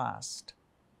to the last.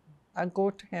 I'd go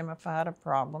to him if I had a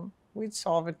problem. We'd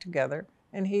solve it together,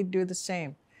 and he'd do the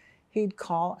same. He'd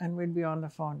call, and we'd be on the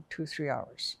phone 2-3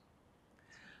 hours.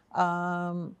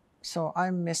 So I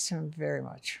miss him very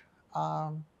much.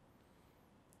 I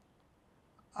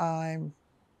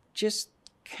just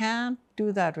can't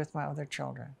do that with my other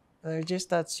children. There's just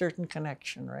that certain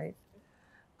connection, right?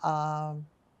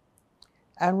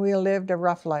 And we lived a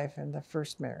rough life in the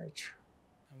first marriage.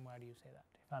 And why do you say that,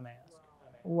 if I may ask?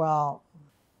 Well,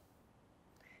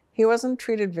 he wasn't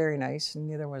treated very nice, and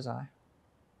neither was I.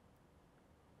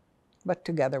 But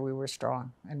together we were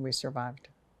strong, and we survived.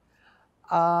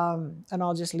 And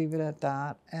I'll just leave it at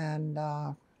that. And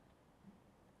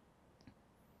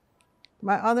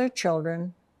my other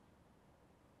children,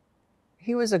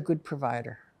 he was a good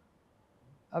provider,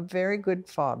 a very good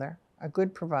father, a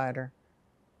good provider,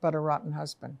 but a rotten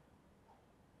husband.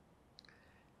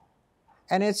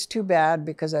 And it's too bad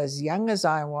because as young as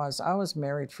I was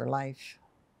married for life.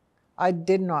 I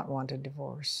did not want a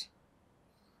divorce.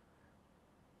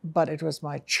 But it was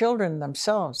my children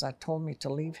themselves that told me to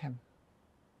leave him.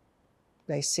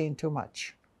 They seen too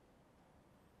much.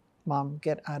 Mom,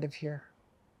 get out of here.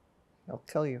 He'll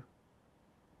kill you.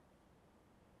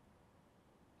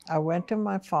 I went to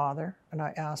my father and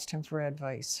I asked him for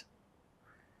advice.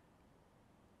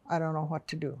 I don't know what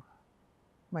to do.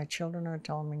 My children are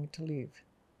telling me to leave.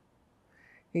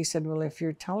 He said, well, if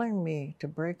you're telling me to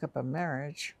break up a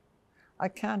marriage, I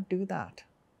can't do that.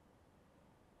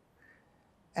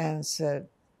 And said,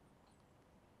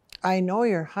 I know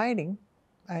you're hiding.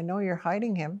 I know you're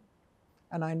hiding him.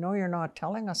 And I know you're not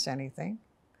telling us anything.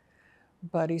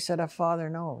 But he said, a father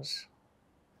knows.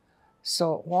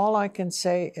 So all I can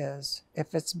say is,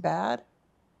 if it's bad,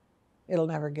 it'll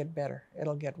never get better.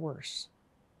 It'll get worse.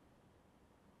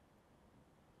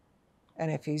 And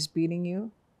if he's beating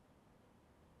you,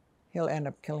 he'll end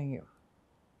up killing you.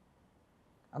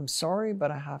 I'm sorry, but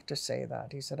I have to say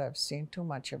that. He said, I've seen too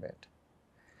much of it.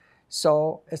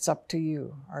 So it's up to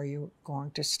you. Are you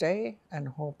going to stay and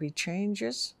hope he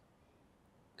changes?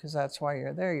 Because that's why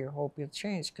you're there. You hope he'll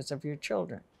change because of your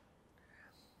children.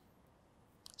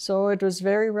 So it was a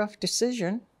very rough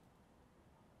decision,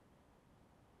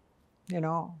 you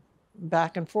know,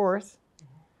 back and forth.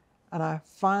 And I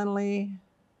finally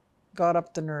got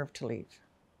up the nerve to leave.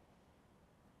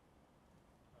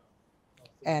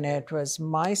 And it was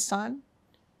my son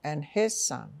and his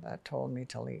son that told me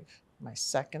to leave. My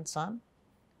second son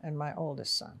and my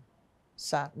oldest son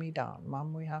sat me down.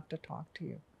 Mom, we have to talk to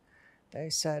you. They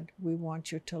said, we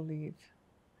want you to leave.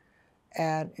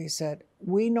 And he said,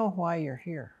 we know why you're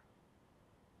here.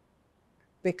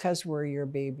 Because we're your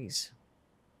babies.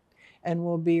 And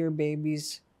we'll be your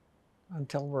babies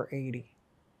until we're 80.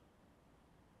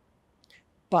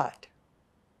 But,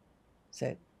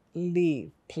 said,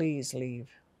 leave, please leave.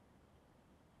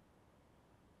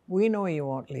 We know you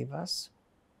won't leave us,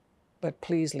 but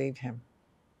please leave him.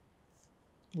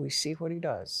 We see what he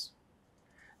does.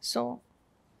 So,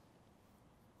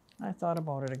 I thought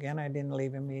about it again. I didn't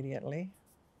leave immediately.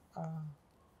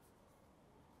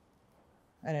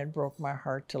 And it broke my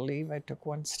heart to leave. I took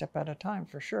one step at a time,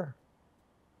 for sure.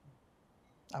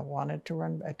 I wanted to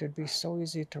run. It would be so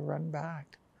easy to run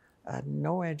back. I had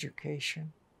no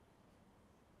education,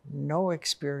 no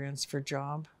experience for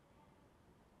job.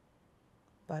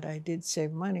 But I did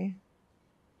save money,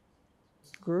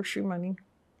 grocery money.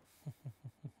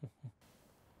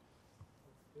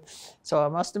 So I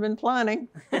must have been planning.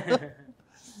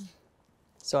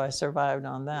 So I survived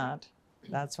on that.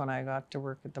 That's when I got to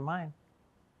work at the mine.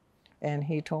 And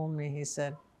he told me, he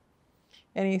said,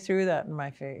 and he threw that in my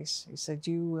face. He said,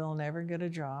 you will never get a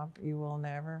job. You will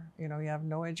never, you have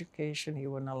no education. He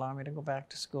wouldn't allow me to go back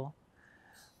to school.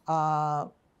 And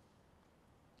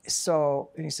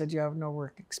he said, you have no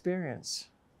work experience.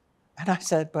 And I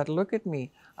said, but look at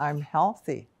me, I'm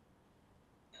healthy.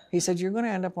 He said, you're going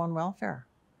to end up on welfare.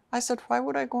 I said, why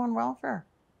would I go on welfare?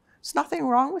 There's nothing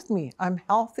wrong with me. I'm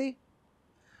healthy.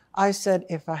 I said,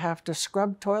 if I have to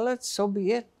scrub toilets, so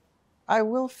be it. I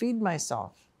will feed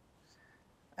myself.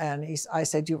 And I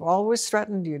said, you've always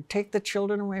threatened you'd take the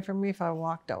children away from me if I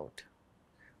walked out.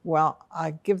 Well,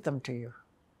 I give them to you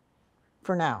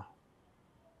for now,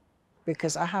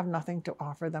 because I have nothing to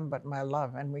offer them but my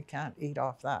love, and we can't eat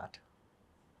off that.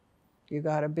 You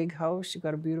got a big house, you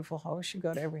got a beautiful house, you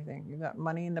got everything. You got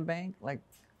money in the bank. Like,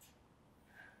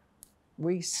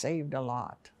 we saved a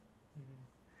lot. Mm-hmm.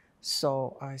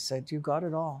 So I said, you got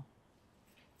it all.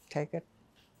 Take it.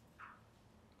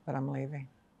 But I'm leaving.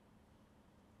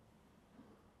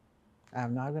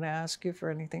 I'm not going to ask you for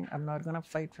anything. I'm not going to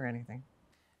fight for anything.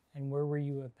 And where were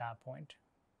you at that point?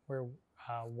 Where,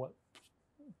 what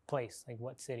place, like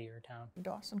what city or town?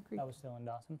 Dawson Creek. I was still in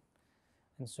Dawson.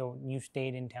 And so you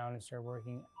stayed in town and started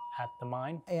working at the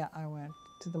mine? Yeah, I went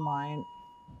to the mine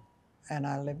and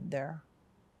I lived there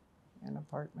in an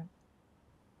apartment.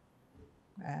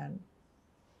 And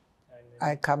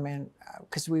I come in,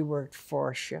 because we worked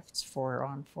 4 shifts, 4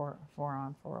 on, 4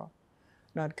 off.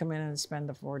 And I'd come in and spend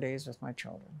the 4 days with my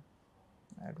children.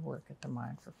 I'd work at the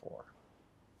mine for 4.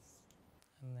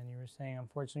 And then you were saying,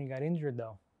 unfortunately, you got injured,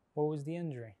 though. What was the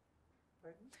injury?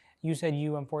 Pardon? You said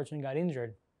you unfortunately got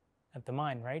injured at the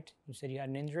mine, right? You said you had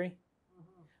an injury?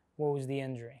 Mm-hmm. What was the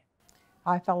injury?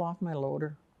 I fell off my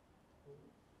loader.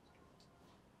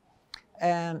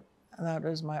 And that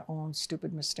was my own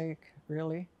stupid mistake,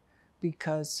 really,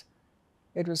 because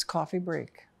it was coffee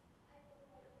break.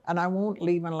 And I won't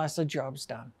leave unless the job's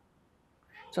done.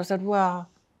 So I said, well,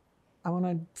 I want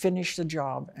to finish the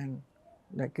job, and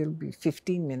like it'll be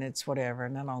 15 minutes, whatever,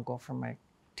 and then I'll go for my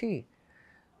tea.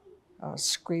 I was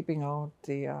scraping out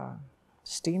the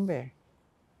steam bay.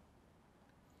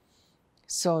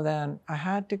 So then I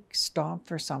had to stop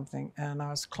for something, and I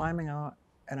was climbing out,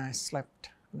 and I slipped,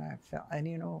 and I fell.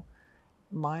 And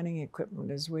mining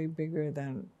equipment is way bigger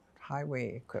than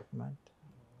highway equipment.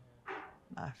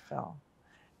 I fell.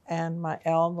 And my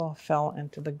elbow fell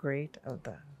into the grate of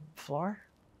the floor,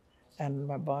 and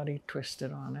my body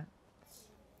twisted on it.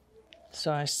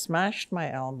 So I smashed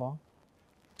my elbow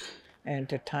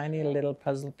into tiny little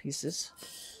puzzle pieces.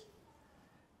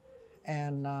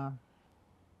 And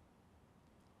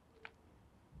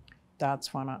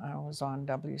that's when I was on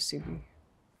WCB.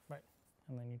 Right.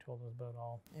 And then you told us about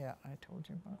all. Yeah, I told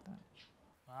you about that.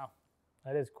 Wow.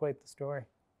 That is quite the story.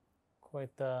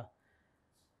 Quite the,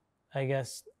 I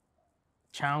guess,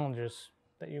 challenges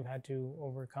that you've had to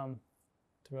overcome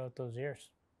throughout those years.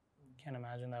 Can't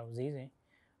imagine that was easy,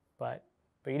 but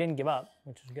you didn't give up,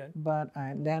 which is good. But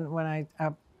then when I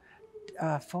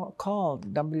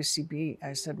called WCB,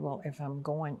 I said, well, if I'm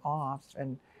going off,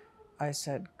 and I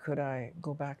said, could I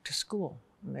go back to school?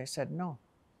 And they said, no.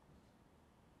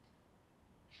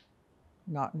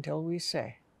 Not until we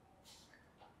say.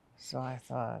 So I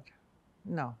thought,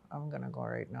 no, I'm going to go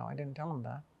right now. I didn't tell them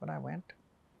that, but I went.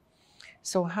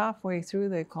 So halfway through,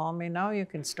 they called me, now you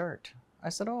can start. I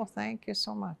said, oh, thank you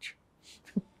so much.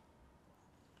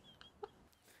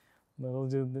 Little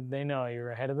did they know you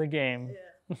were ahead of the game.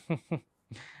 Yeah.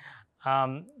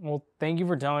 Well, thank you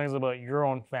for telling us about your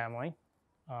own family.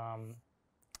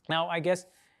 Now, I guess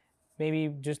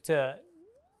maybe just to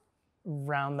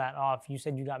round that off, you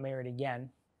said you got married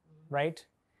again, right?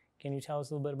 Can you tell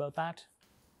us a little bit about that?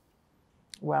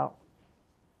 Well,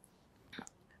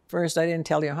 first, I didn't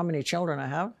tell you how many children I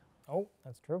have. Oh,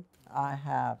 that's true. I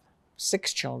have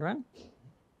 6 children.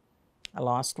 I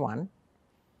lost 1.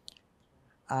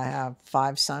 I have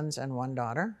 5 sons and 1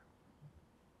 daughter.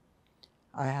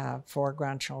 I have 4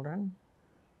 grandchildren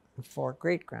and 4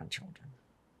 great-grandchildren.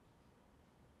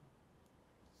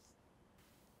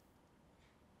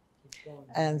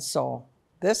 And so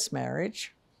this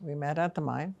marriage, we met at the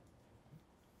mine.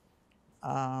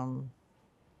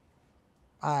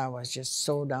 I was just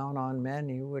so down on men,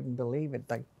 you wouldn't believe it.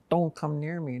 Like, don't come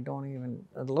near me, don't even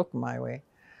look my way.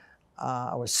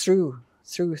 I was through.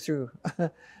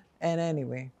 And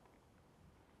anyway,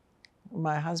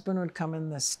 my husband would come in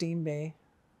the steam bay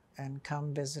and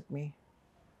come visit me.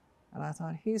 And I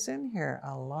thought, he's in here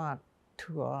a lot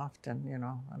too often, you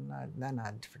know, and then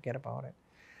I'd forget about it.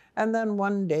 And then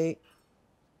one day,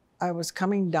 I was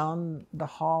coming down the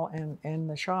hall in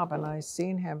the shop, and I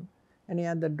seen him, and he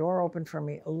had the door open for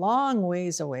me a long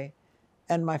ways away,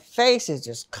 and my face is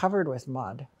just covered with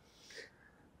mud.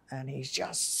 And he's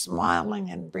just smiling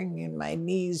and bringing my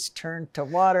knees turned to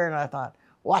water, and I thought,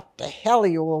 what the hell,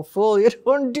 you old fool, you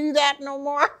don't do that no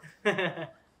more. And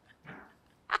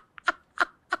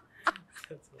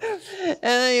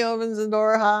then he opens the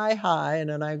door, hi,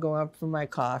 and then I go up for my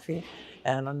coffee,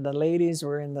 and the ladies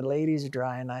were in the ladies'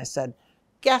 dry, and I said,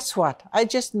 guess what? I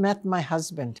just met my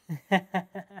husband.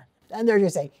 And they're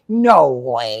just saying, no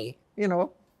way, you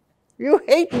know, you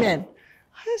hate men.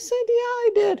 I said, yeah, I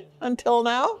did, until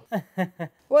now.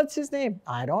 What's his name?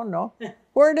 I don't know.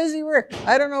 Where does he work?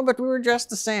 I don't know, but we were dressed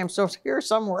the same, so it's here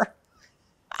somewhere.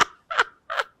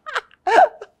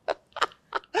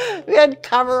 We had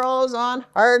coveralls on,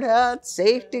 hard hats,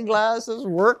 safety glasses,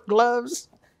 work gloves.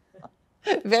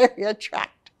 Very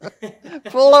attractive,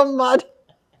 full of mud.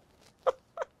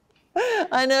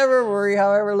 I never worry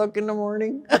how I look in the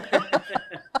morning.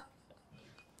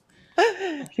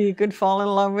 He could fall in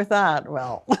love with that.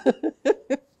 Well.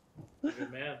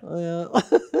 Good man. Yeah. Oh,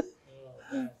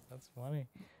 that's funny.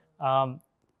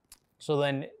 So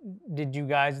then, did you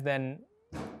guys then,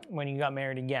 when you got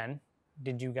married again,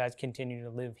 did you guys continue to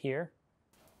live here?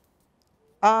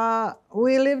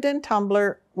 We lived in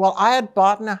Tumbler. Well, I had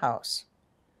bought a house.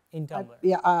 In Tumbler?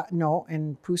 No,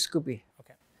 in Puskubi.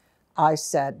 Okay. I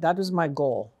said, that was my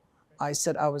goal. I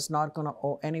said I was not going to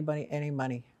owe anybody any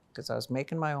money because I was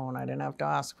making my own. I didn't have to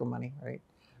ask for money, right?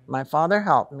 My father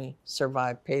helped me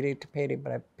survive payday to payday,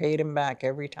 but I paid him back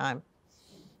every time.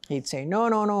 He'd say,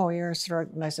 no, you're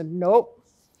struggling. And I said, nope.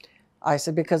 I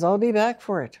said, because I'll be back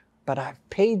for it, but I've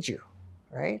paid you,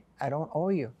 right? I don't owe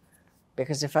you.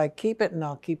 Because if I keep it and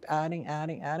I'll keep adding,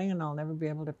 and I'll never be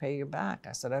able to pay you back.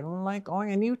 I said, I don't like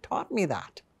owing, and you taught me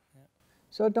that. Yeah.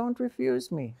 So don't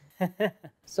refuse me.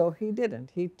 So he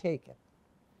didn't. He'd take it.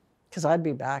 Because I'd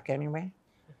be back anyway.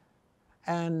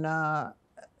 And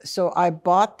so I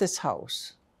bought this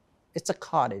house. It's a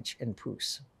cottage in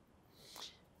Poos.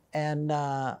 And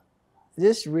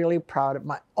this really proud of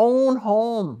my own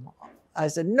home. I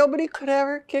said, nobody could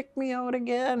ever kick me out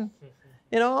again.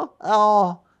 You know?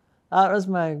 Oh. That was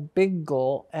my big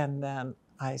goal. And then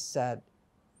I said,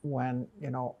 when, you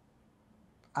know,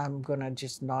 I'm going to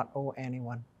just not owe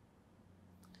anyone.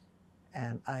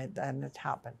 And it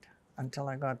happened until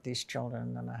I got these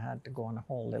children, and I had to go on a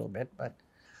whole little bit, but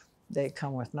they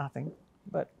come with nothing.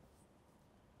 But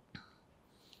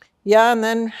yeah, and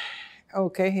then,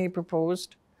 okay, he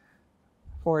proposed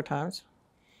 4 times.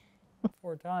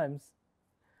 4 times?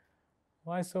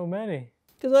 Why so many?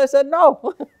 Because I said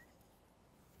no.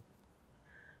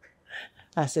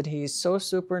 I said, he's so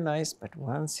super nice, but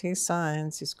once he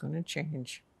signs, he's going to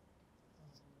change.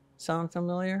 Sound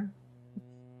familiar?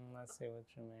 Let's see what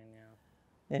you mean,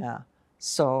 yeah. Yeah.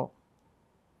 So,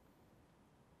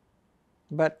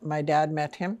 but my dad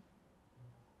met him,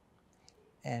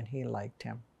 and he liked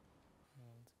him.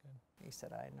 Oh, that's good. He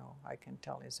said, I know, I can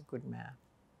tell he's a good man.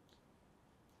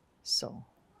 So,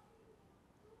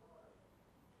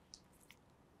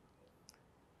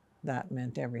 that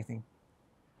meant everything.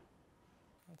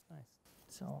 That's nice.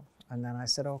 So, and then I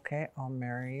said, okay, I'll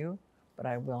marry you, but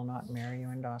I will not marry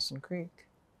you in Dawson Creek.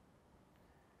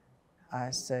 I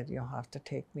said, you'll have to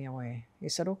take me away. He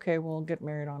said, okay, we'll get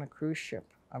married on a cruise ship.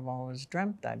 I've always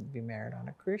dreamt I'd be married on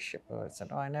a cruise ship. I said,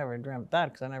 oh, I never dreamt that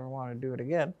because I never want to do it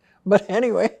again. But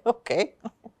anyway, okay.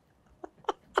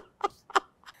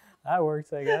 That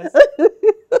works, I guess.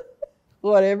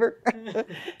 Whatever.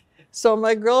 So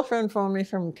my girlfriend phoned me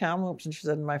from Kamloops, and she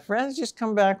said, my friends just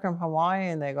come back from Hawaii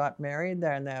and they got married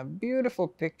there, and they have beautiful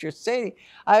pictures. Sadie,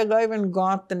 I even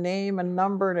got the name and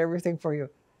number and everything for you.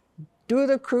 Do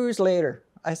the cruise later.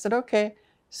 I said, okay.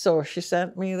 So she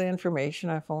sent me the information.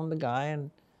 I phoned the guy,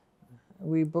 and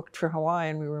we booked for Hawaii,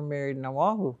 and we were married in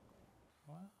Oahu.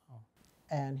 Wow.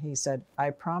 And he said, I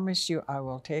promise you I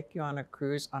will take you on a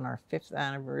cruise on our 5th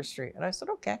anniversary. And I said,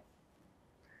 okay.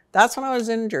 That's when I was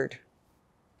injured.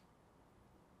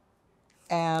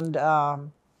 And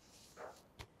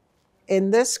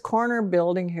in this corner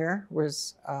building here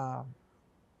was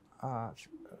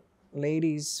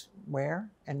ladies' wear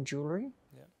and jewelry.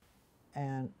 Yeah.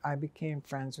 And I became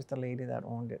friends with the lady that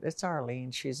owned it. It's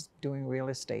Arlene. She's doing real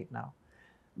estate now.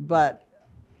 But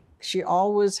she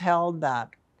always held that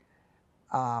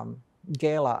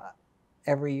gala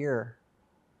every year,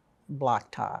 black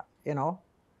tie, you know.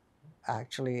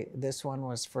 Actually, this one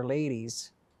was for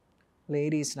ladies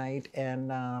night,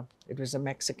 and it was a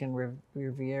Mexican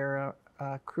Riviera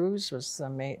cruise was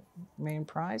the main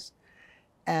prize.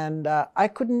 And I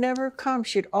could never come.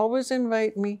 She'd always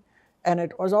invite me, and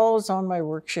it was always on my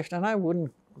work shift, and I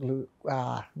wouldn't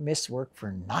miss work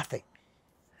for nothing.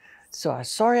 So I'm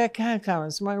sorry I can't come.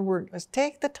 It's my work. Let's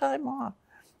take the time off.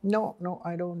 No,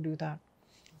 I don't do that.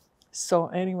 So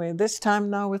anyway, this time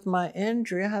now with my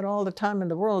injury, I had all the time in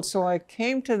the world. So I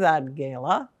came to that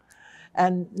gala,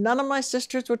 and none of my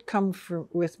sisters would come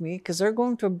with me because they're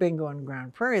going to a bingo in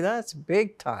Grand Prairie. That's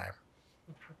big time.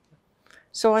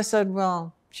 So I said,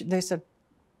 well, they said,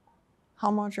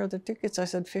 how much are the tickets? I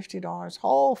said, $50.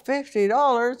 Oh,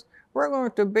 $50? We're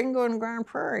going to bingo in Grand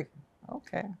Prairie.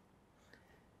 Okay.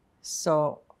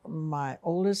 So my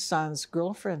oldest son's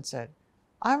girlfriend said,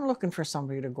 I'm looking for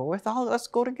somebody to go with. Let's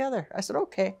go together. I said,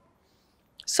 okay.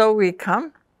 So we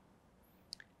come,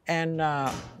 and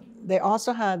they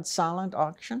also had silent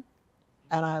auction,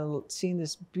 and I seen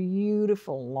this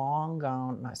beautiful long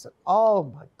gown, and I said, oh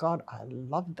my God, I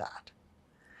love that.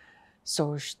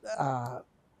 So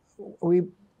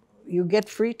you get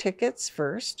free tickets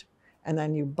first, and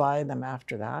then you buy them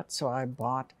after that. So I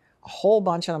bought a whole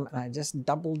bunch of them, and I just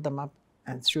doubled them up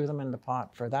and threw them in the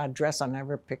pot. For that dress, I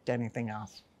never picked anything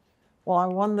else. Well, I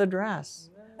won the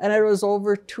dress, and it was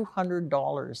over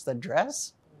 $200, the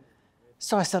dress.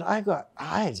 So I said,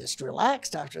 I just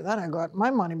relaxed after that. I got my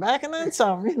money back and then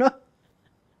some, you know.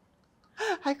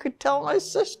 I could tell my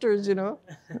sisters, you know,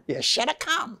 you should have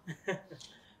come.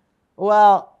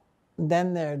 Well,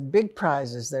 then there are big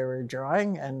prizes they were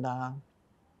drawing, and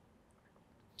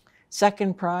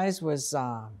second prize was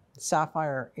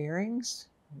sapphire earrings,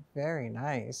 very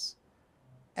nice,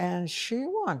 and she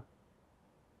won.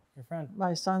 Your friend?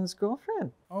 My son's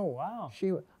girlfriend. Oh, wow.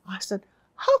 I said,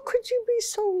 how could you be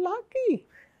so lucky?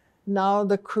 Now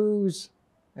the cruise,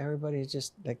 everybody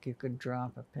just like you could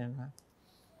drop a pin, right?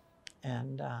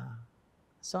 And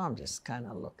so I'm just kind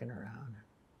of looking around.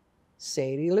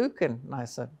 Sadie Lucan. And I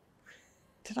said,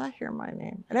 did I hear my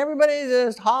name? And everybody's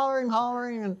just hollering,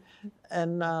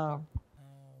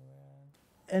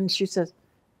 and she says,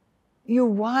 you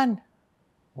won.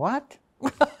 What?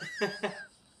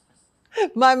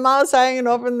 My mouth's hanging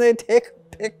open, they take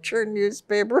a picture,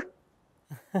 newspaper.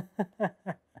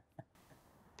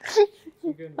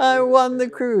 I won the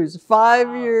cruise,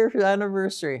 5-year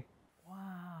anniversary.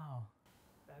 Wow.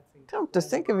 Come to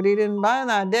think of it, he didn't buy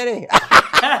that, did he?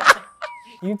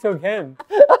 You took him.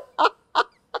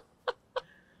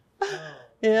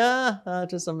 Yeah,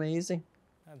 that was amazing.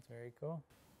 That's very cool.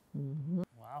 Mm-hmm.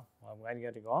 Wow. Well, I'm glad you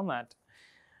got to go on that.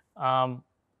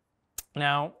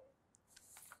 Now,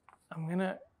 I'm going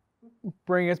to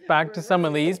bring us back to some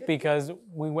of these because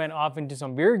we went off into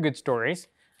some very good stories.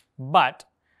 But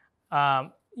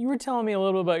you were telling me a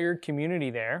little about your community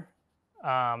there.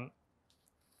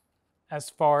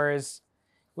 As far as,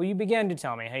 well, you began to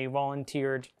tell me how you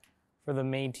volunteered for the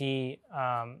Metis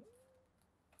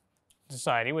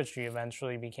Society, which you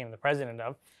eventually became the president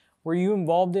of. Were you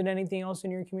involved in anything else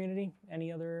in your community?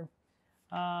 Any other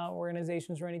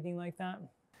organizations or anything like that?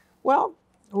 Well,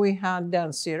 we had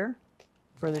dance theater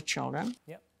for the children.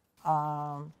 Yep.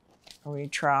 We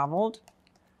traveled.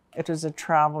 It was a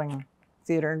traveling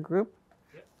theater group.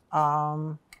 Yep.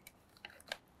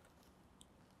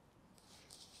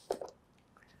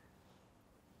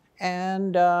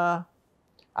 And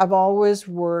I've always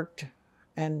worked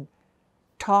and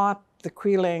taught the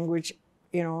Cree language,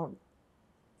 you know,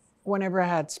 whenever I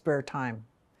had spare time.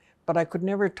 But I could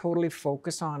never totally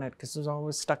focus on it because I was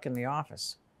always stuck in the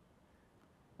office.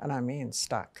 And I mean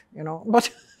stuck, you know.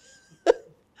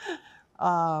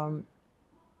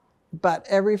 But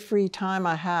every free time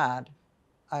I had,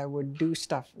 I would do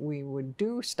stuff. We would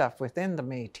do stuff within the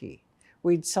Metis.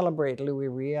 We'd celebrate Louis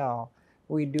Riel.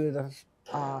 We'd do the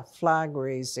flag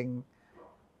raising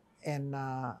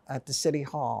at the City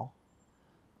Hall.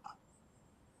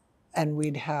 And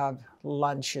we'd have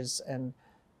lunches and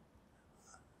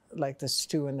like the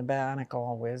stew and the bannock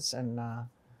always. And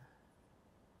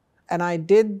I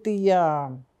did the,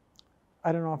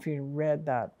 I don't know if you read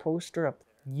that poster up there.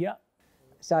 Yeah.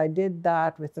 So I did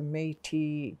that with the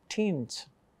Metis teens.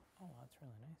 Oh, that's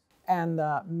really nice. And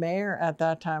the mayor at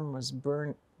that time was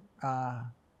what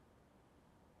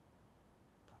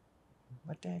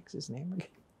the heck's his name again?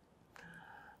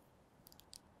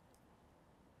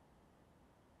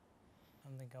 I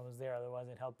don't think I was there, otherwise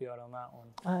I'd help you out on that one.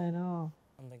 I know.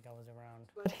 I don't think I was around.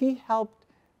 But he helped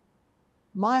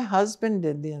My husband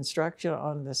did the instruction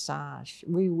on the sash.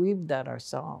 We weaved that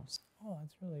ourselves. Oh,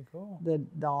 that's really cool.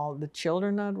 All the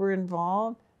children that were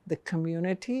involved, the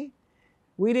community.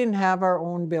 We didn't have our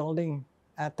own building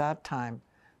at that time.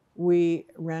 We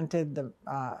rented the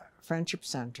Friendship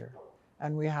Center,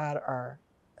 and we had our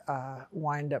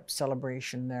wind-up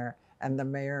celebration there, and the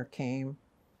mayor came,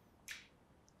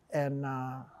 and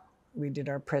we did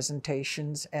our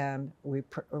presentations, and we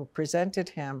presented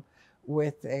him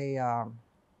with a,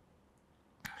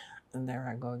 and there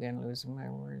I go again, losing my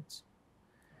words.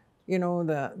 You know,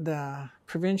 the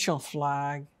provincial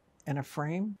flag in a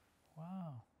frame.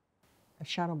 Wow. A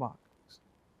shadow box.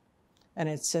 And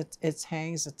it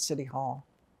hangs at City Hall.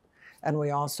 And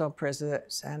we also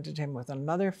presented him with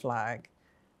another flag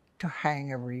to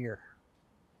hang every year.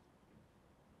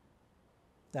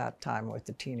 That time with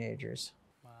the teenagers.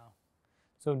 Wow.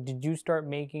 So did you start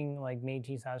making like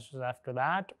Metis sashes after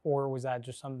that, or was that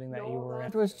just something that you were in?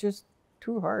 It was just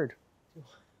too hard.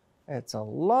 It's a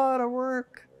lot of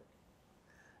work.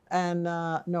 And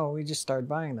no, we just started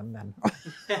buying them then.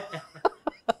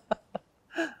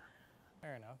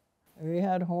 Fair enough. We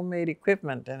had homemade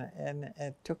equipment, and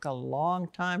it took a long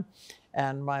time.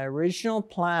 And my original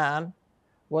plan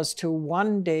was to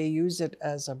one day use it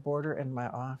as a border in my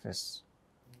office.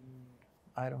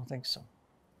 I don't think so.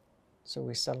 So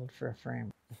we settled for a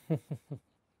frame.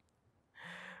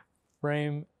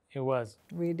 Frame it was.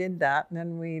 We did that, and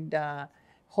then we'd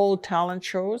hold talent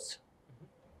shows,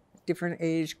 different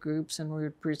age groups, and we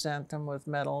would present them with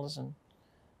medals and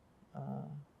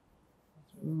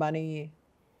money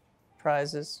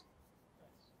prizes.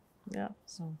 Yeah,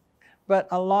 so, but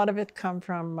a lot of it come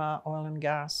from oil and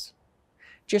gas.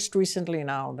 Just recently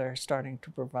now they're starting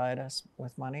to provide us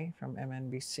with money from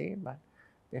MNBC, but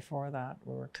before that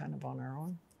we were kind of on our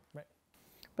own. Right.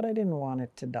 But I didn't want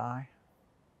it to die.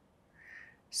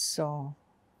 So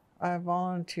I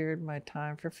volunteered my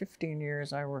time. For 15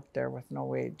 years I worked there with no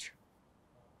wage.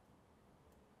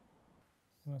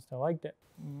 You must have liked it.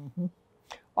 Mm-hmm.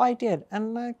 Oh, I did,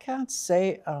 and I can't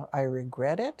say I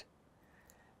regret it,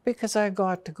 because I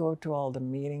got to go to all the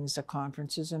meetings, the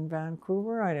conferences in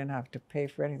Vancouver. I didn't have to pay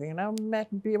for anything, and I met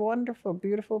wonderful,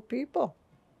 beautiful people.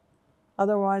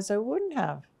 Otherwise, I wouldn't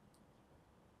have.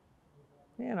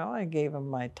 You know, I gave them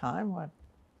my time. What?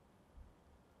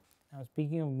 Now,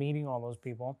 speaking of meeting all those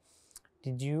people,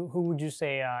 who would you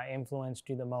say influenced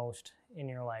you the most in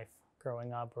your life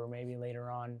growing up, or maybe later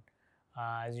on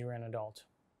as you were an adult?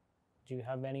 Do you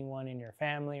have anyone in your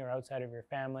family or outside of your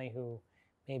family who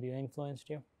maybe influenced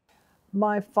you?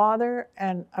 My father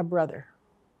and a brother.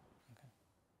 Okay.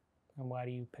 And why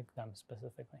do you pick them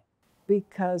specifically?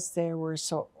 Because they were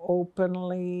so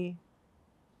openly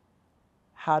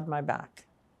had my back.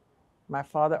 My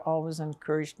father always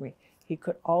encouraged me. He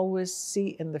could always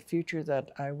see in the future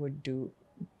that I would do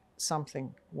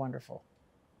something wonderful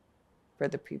for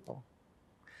the people.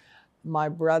 My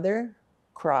brother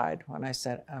cried when I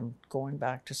said, I'm going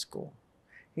back to school.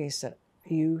 He said,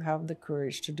 you have the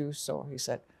courage to do so. He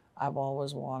said, I've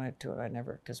always wanted to, and I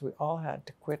never, because we all had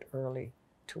to quit early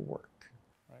to work.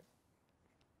 Right.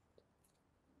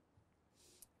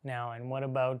 Now, and what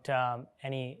about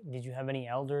did you have any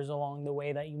elders along the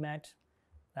way that you met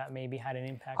that maybe had an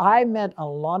impact? I met a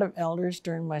lot of elders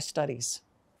during my studies.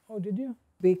 Oh, did you?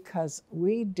 Because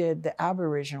we did the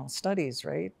Aboriginal studies,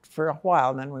 right, for a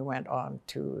while. And then we went on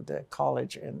to the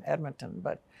college in Edmonton.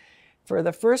 But for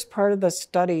the first part of the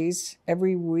studies,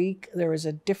 every week there was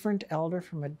a different elder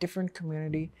from a different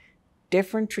community,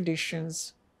 different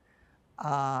traditions,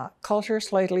 culture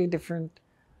slightly different.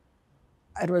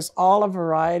 It was all a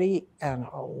variety and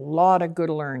a lot of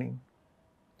good learning.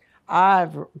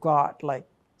 I've got like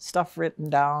stuff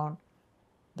written down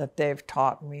that they've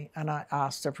taught me, and I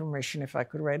asked their permission if I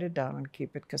could write it down and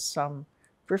keep it, because some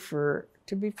prefer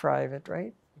to be private,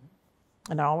 right?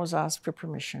 And I always ask for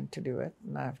permission to do it,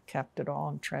 and I've kept it all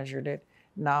and treasured it.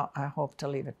 Now I hope to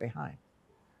leave it behind.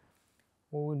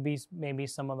 What would be maybe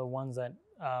some of the ones that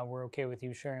were okay with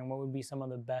you sharing? What would be some of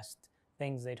the best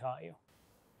things they taught you?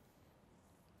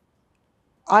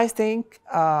 I think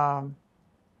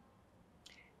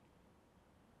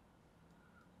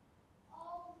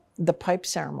the pipe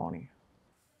ceremony.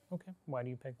 Okay, why do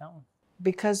you pick that one?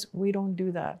 Because we don't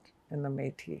do that in the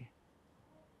Métis.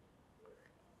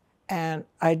 And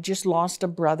I just lost a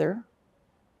brother,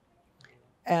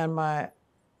 and my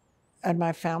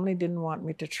family didn't want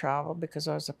me to travel because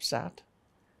I was upset.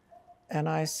 And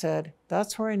I said,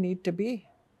 that's where I need to be.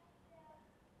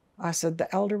 I said,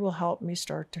 the elder will help me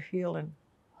start to heal, and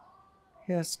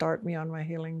he'll start me on my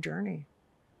healing journey.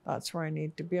 That's where I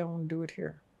need to be. I want to do it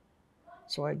here.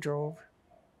 So I drove.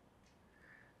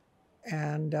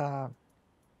 And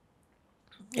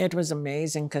it was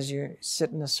amazing because you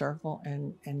sit in a circle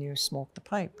and you smoke the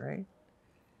pipe, right?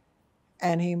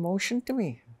 And he motioned to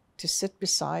me to sit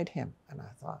beside him. And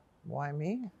I thought, why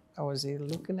me? Or was he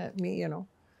looking at me, you know?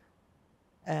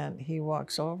 And he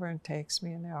walks over and takes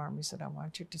me in the arm. He said, I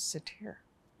want you to sit here.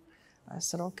 I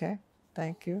said, okay,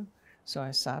 thank you. So I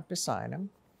sat beside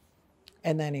him.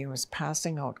 And then he was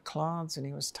passing out cloths and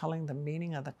he was telling the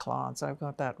meaning of the cloths. I've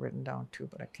got that written down too,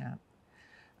 but I can't.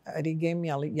 And he gave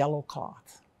me a yellow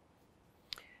cloth.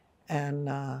 And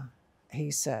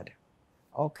he said,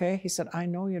 okay. He said, I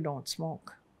know you don't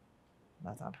smoke. And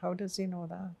I thought, how does he know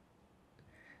that?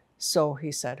 So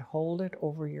he said, hold it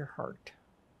over your heart.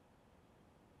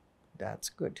 That's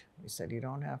good. He said, you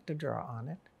don't have to draw on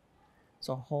it.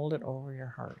 So hold it over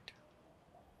your heart.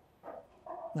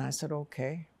 And I said,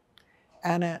 okay.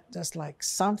 And it just like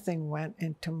something went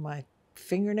into my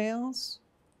fingernails,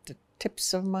 the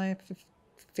tips of my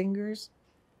fingers,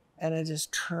 and it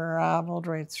just traveled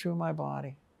right through my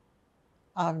body.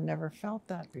 I've never felt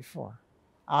that before.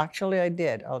 Actually, I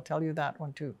did. I'll tell you that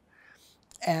one too.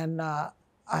 And I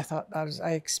thought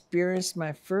I experienced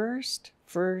my first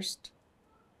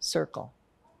circle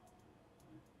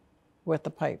with the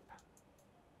pipe.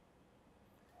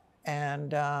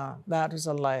 And that was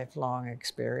a lifelong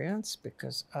experience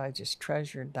because I just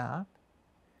treasured that.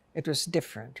 It was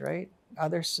different, right?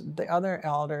 The other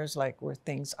elders were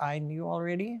things I knew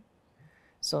already.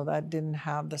 So that didn't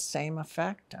have the same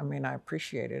effect. I mean, I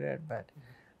appreciated it, but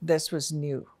this was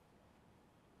new.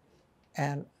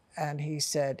 And he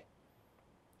said,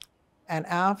 and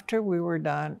after we were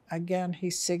done, again,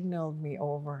 he signaled me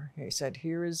over. He said,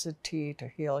 here is a tea to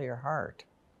heal your heart.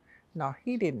 Now,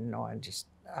 he didn't know.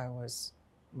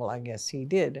 I guess he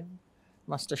did.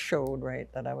 Must have showed, right,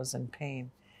 that I was in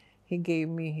pain. He gave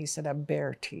me, he said, a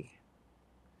bear tea.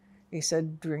 He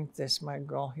said, drink this, my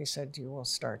girl. He said, you will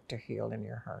start to heal in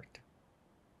your heart.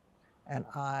 And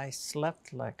I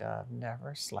slept like I've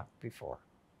never slept before.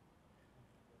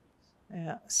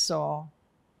 Yeah, so,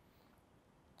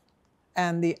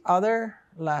 and the other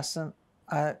lesson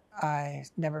I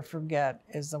never forget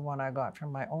is the one I got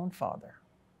from my own father.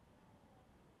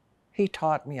 He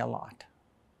taught me a lot.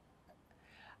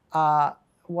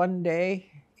 One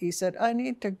day, he said, I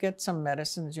need to get some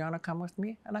medicines. You want to come with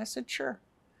me? And I said, sure.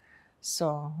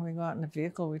 So we got in the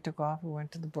vehicle, we took off, we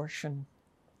went to the bush, and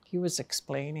he was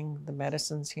explaining the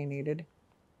medicines he needed.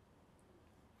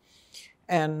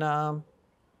 And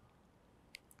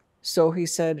so he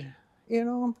said, you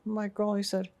know, my girl, he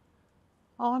said,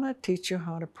 I want to teach you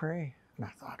how to pray. And I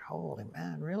thought, holy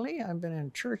man, really? I've been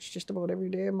in church just about every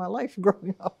day of my life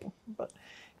growing up. But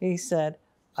he said,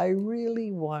 I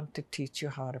really want to teach you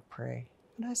how to pray.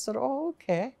 And I said, oh,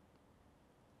 okay.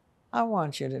 I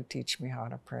want you to teach me how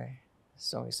to pray.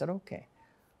 So he said, okay,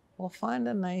 we'll find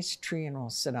a nice tree and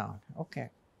we'll sit down. Okay.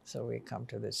 So we come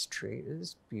to this tree. It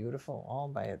is beautiful all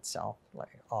by itself,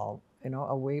 like all, you know,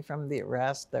 away from the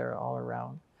rest, they're all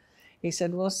around. He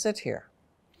said, we'll sit here.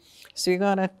 So you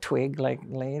got a twig,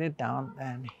 laid it down,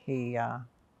 and he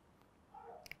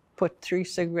put 3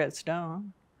 cigarettes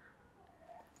down.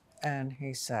 And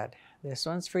he said, this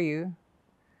one's for you.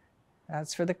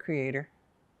 That's for the Creator,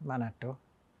 Manato.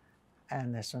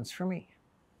 And this one's for me.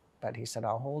 But he said,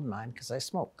 I'll hold mine because I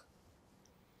smoke.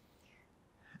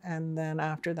 And then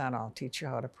after that, I'll teach you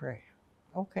how to pray.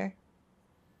 Okay.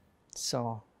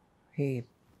 So he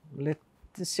lit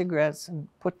the cigarettes and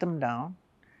put them down.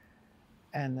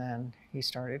 And then he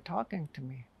started talking to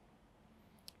me.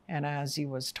 And as he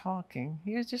was talking,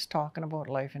 he was just talking about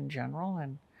life in general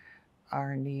and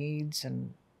our needs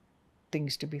and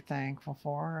things to be thankful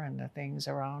for and the things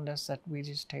around us that we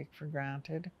just take for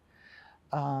granted.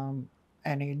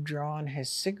 And he'd draw on his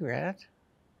cigarette,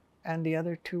 and the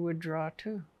other 2 would draw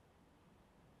too.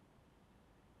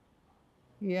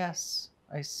 Yes,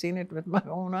 I seen it with my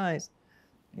own eyes.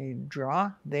 He'd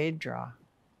draw, they'd draw.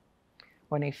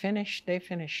 When he finished, they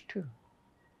finished too.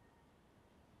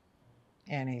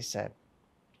 And he said,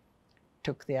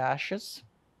 took the ashes,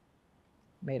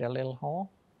 made a little hole,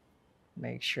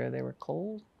 made sure they were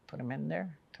cold, put them in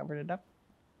there, covered it up.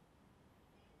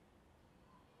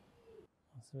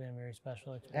 Must have been a very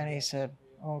special experience. And he said,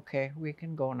 okay, we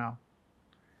can go now.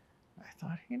 I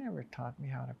thought, he never taught me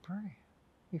how to pray.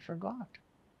 He forgot.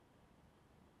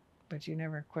 But you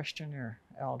never question your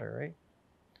elder, right?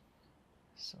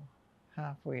 So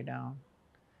halfway down,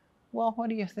 well, what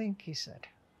do you think? He said.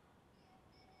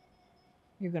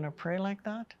 You're going to pray like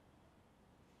that?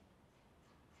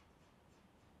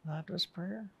 That was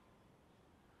prayer.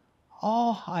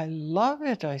 Oh, I love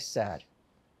it, I said.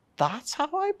 That's how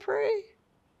I pray?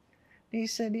 He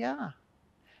said, yeah.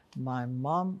 My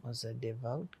mom was a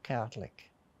devout Catholic.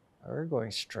 We're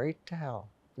going straight to hell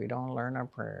if we don't learn our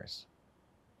prayers.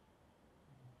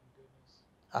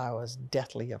 I was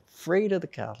deathly afraid of the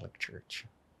Catholic Church,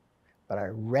 but I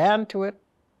ran to it.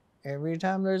 Every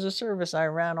time there's a service, I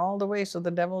ran all the way so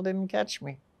the devil didn't catch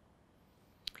me.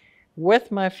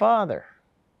 With my father,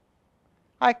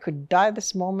 I could die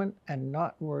this moment and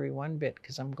not worry one bit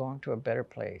because I'm going to a better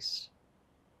place.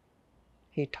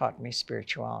 He taught me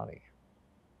spirituality.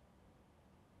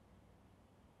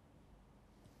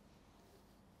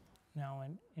 Now,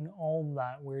 in all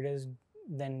that, where does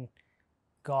then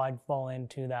God fall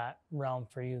into that realm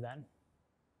for you then?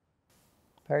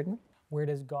 Pardon? Where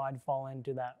does God fall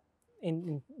into that,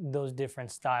 in those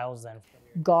different styles then?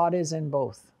 God is in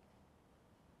both.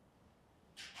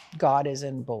 God is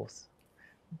in both.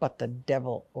 But the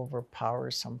devil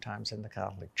overpowers sometimes in the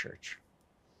Catholic Church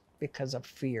because of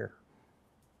fear.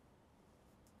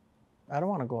 I don't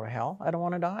want to go to hell. I don't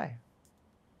want to die.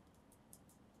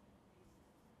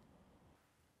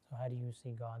 So how do you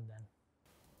see God then?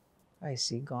 I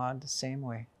see God the same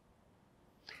way.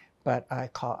 But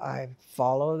I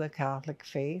follow the Catholic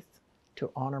faith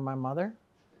to honor my mother,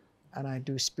 and I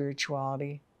do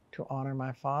spirituality to honor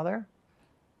my father.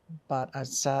 But I'm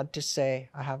sad to say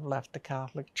I have left the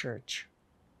Catholic Church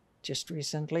just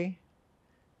recently,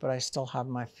 but I still have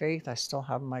my faith, I still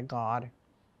have my God,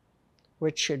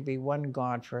 which should be one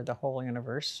God for the whole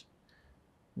universe,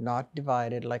 not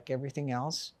divided like everything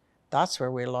else. That's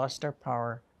where we lost our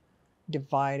power.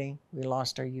 Dividing, we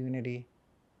lost our unity,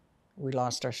 we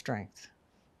lost our strength.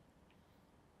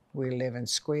 We live in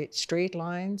straight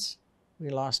lines, we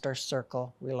lost our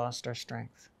circle, we lost our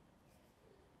strength.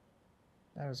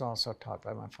 That was also taught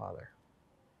by my father.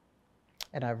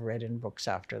 And I've read in books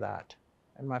after that.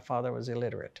 And my father was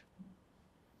illiterate.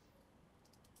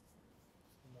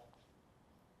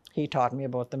 He taught me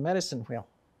about the medicine wheel.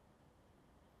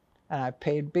 And I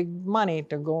paid big money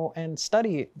to go and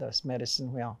study this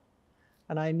medicine wheel.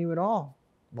 And I knew it all.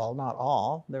 Well, not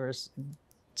all. There was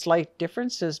slight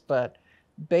differences, but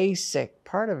basic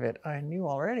part of it I knew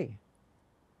already.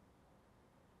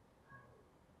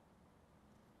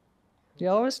 He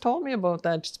always told me about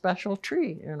that special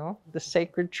tree, you know, the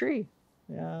sacred tree.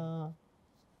 Yeah.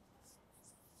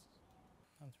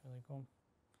 That's really cool.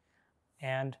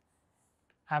 And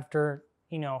after,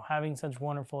 having such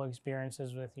wonderful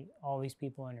experiences with all these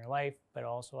people in your life, but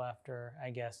also after, I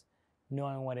guess,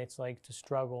 knowing what it's like to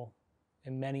struggle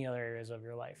in many other areas of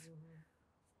your life,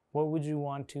 what would you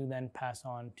want to then pass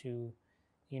on to,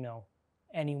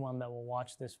 anyone that will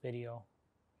watch this video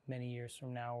many years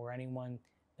from now, or anyone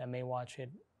that may watch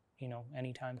it,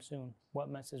 anytime soon? What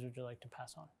message would you like to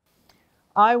pass on?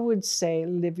 I would say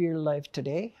live your life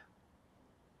today.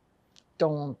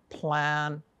 Don't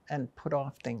plan and put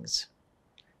off things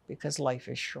because life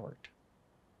is short.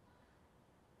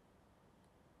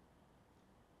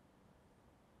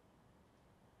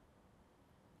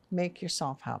 Make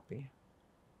yourself happy.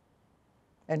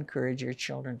 Encourage your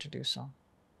children to do so.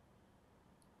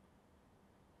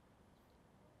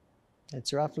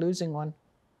 It's rough losing one.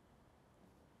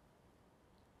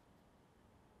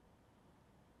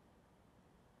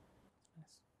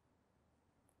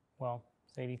 Well,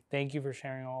 Sadie, thank you for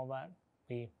sharing all that.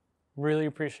 We really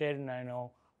appreciate it, and I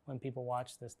know when people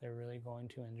watch this, they're really going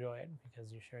to enjoy it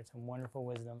because you shared some wonderful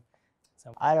wisdom.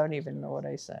 I don't even know what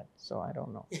I said, so I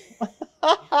don't know.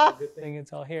 Good thing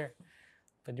it's all here.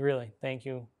 But really, thank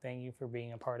you. Thank you for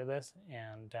being a part of this,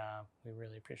 and we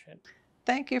really appreciate it.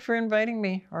 Thank you for inviting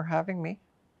me or having me.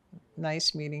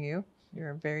 Nice meeting you.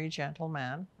 You're a very gentle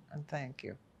man, and thank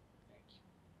you.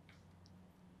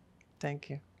 Thank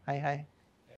you. Hi, hi.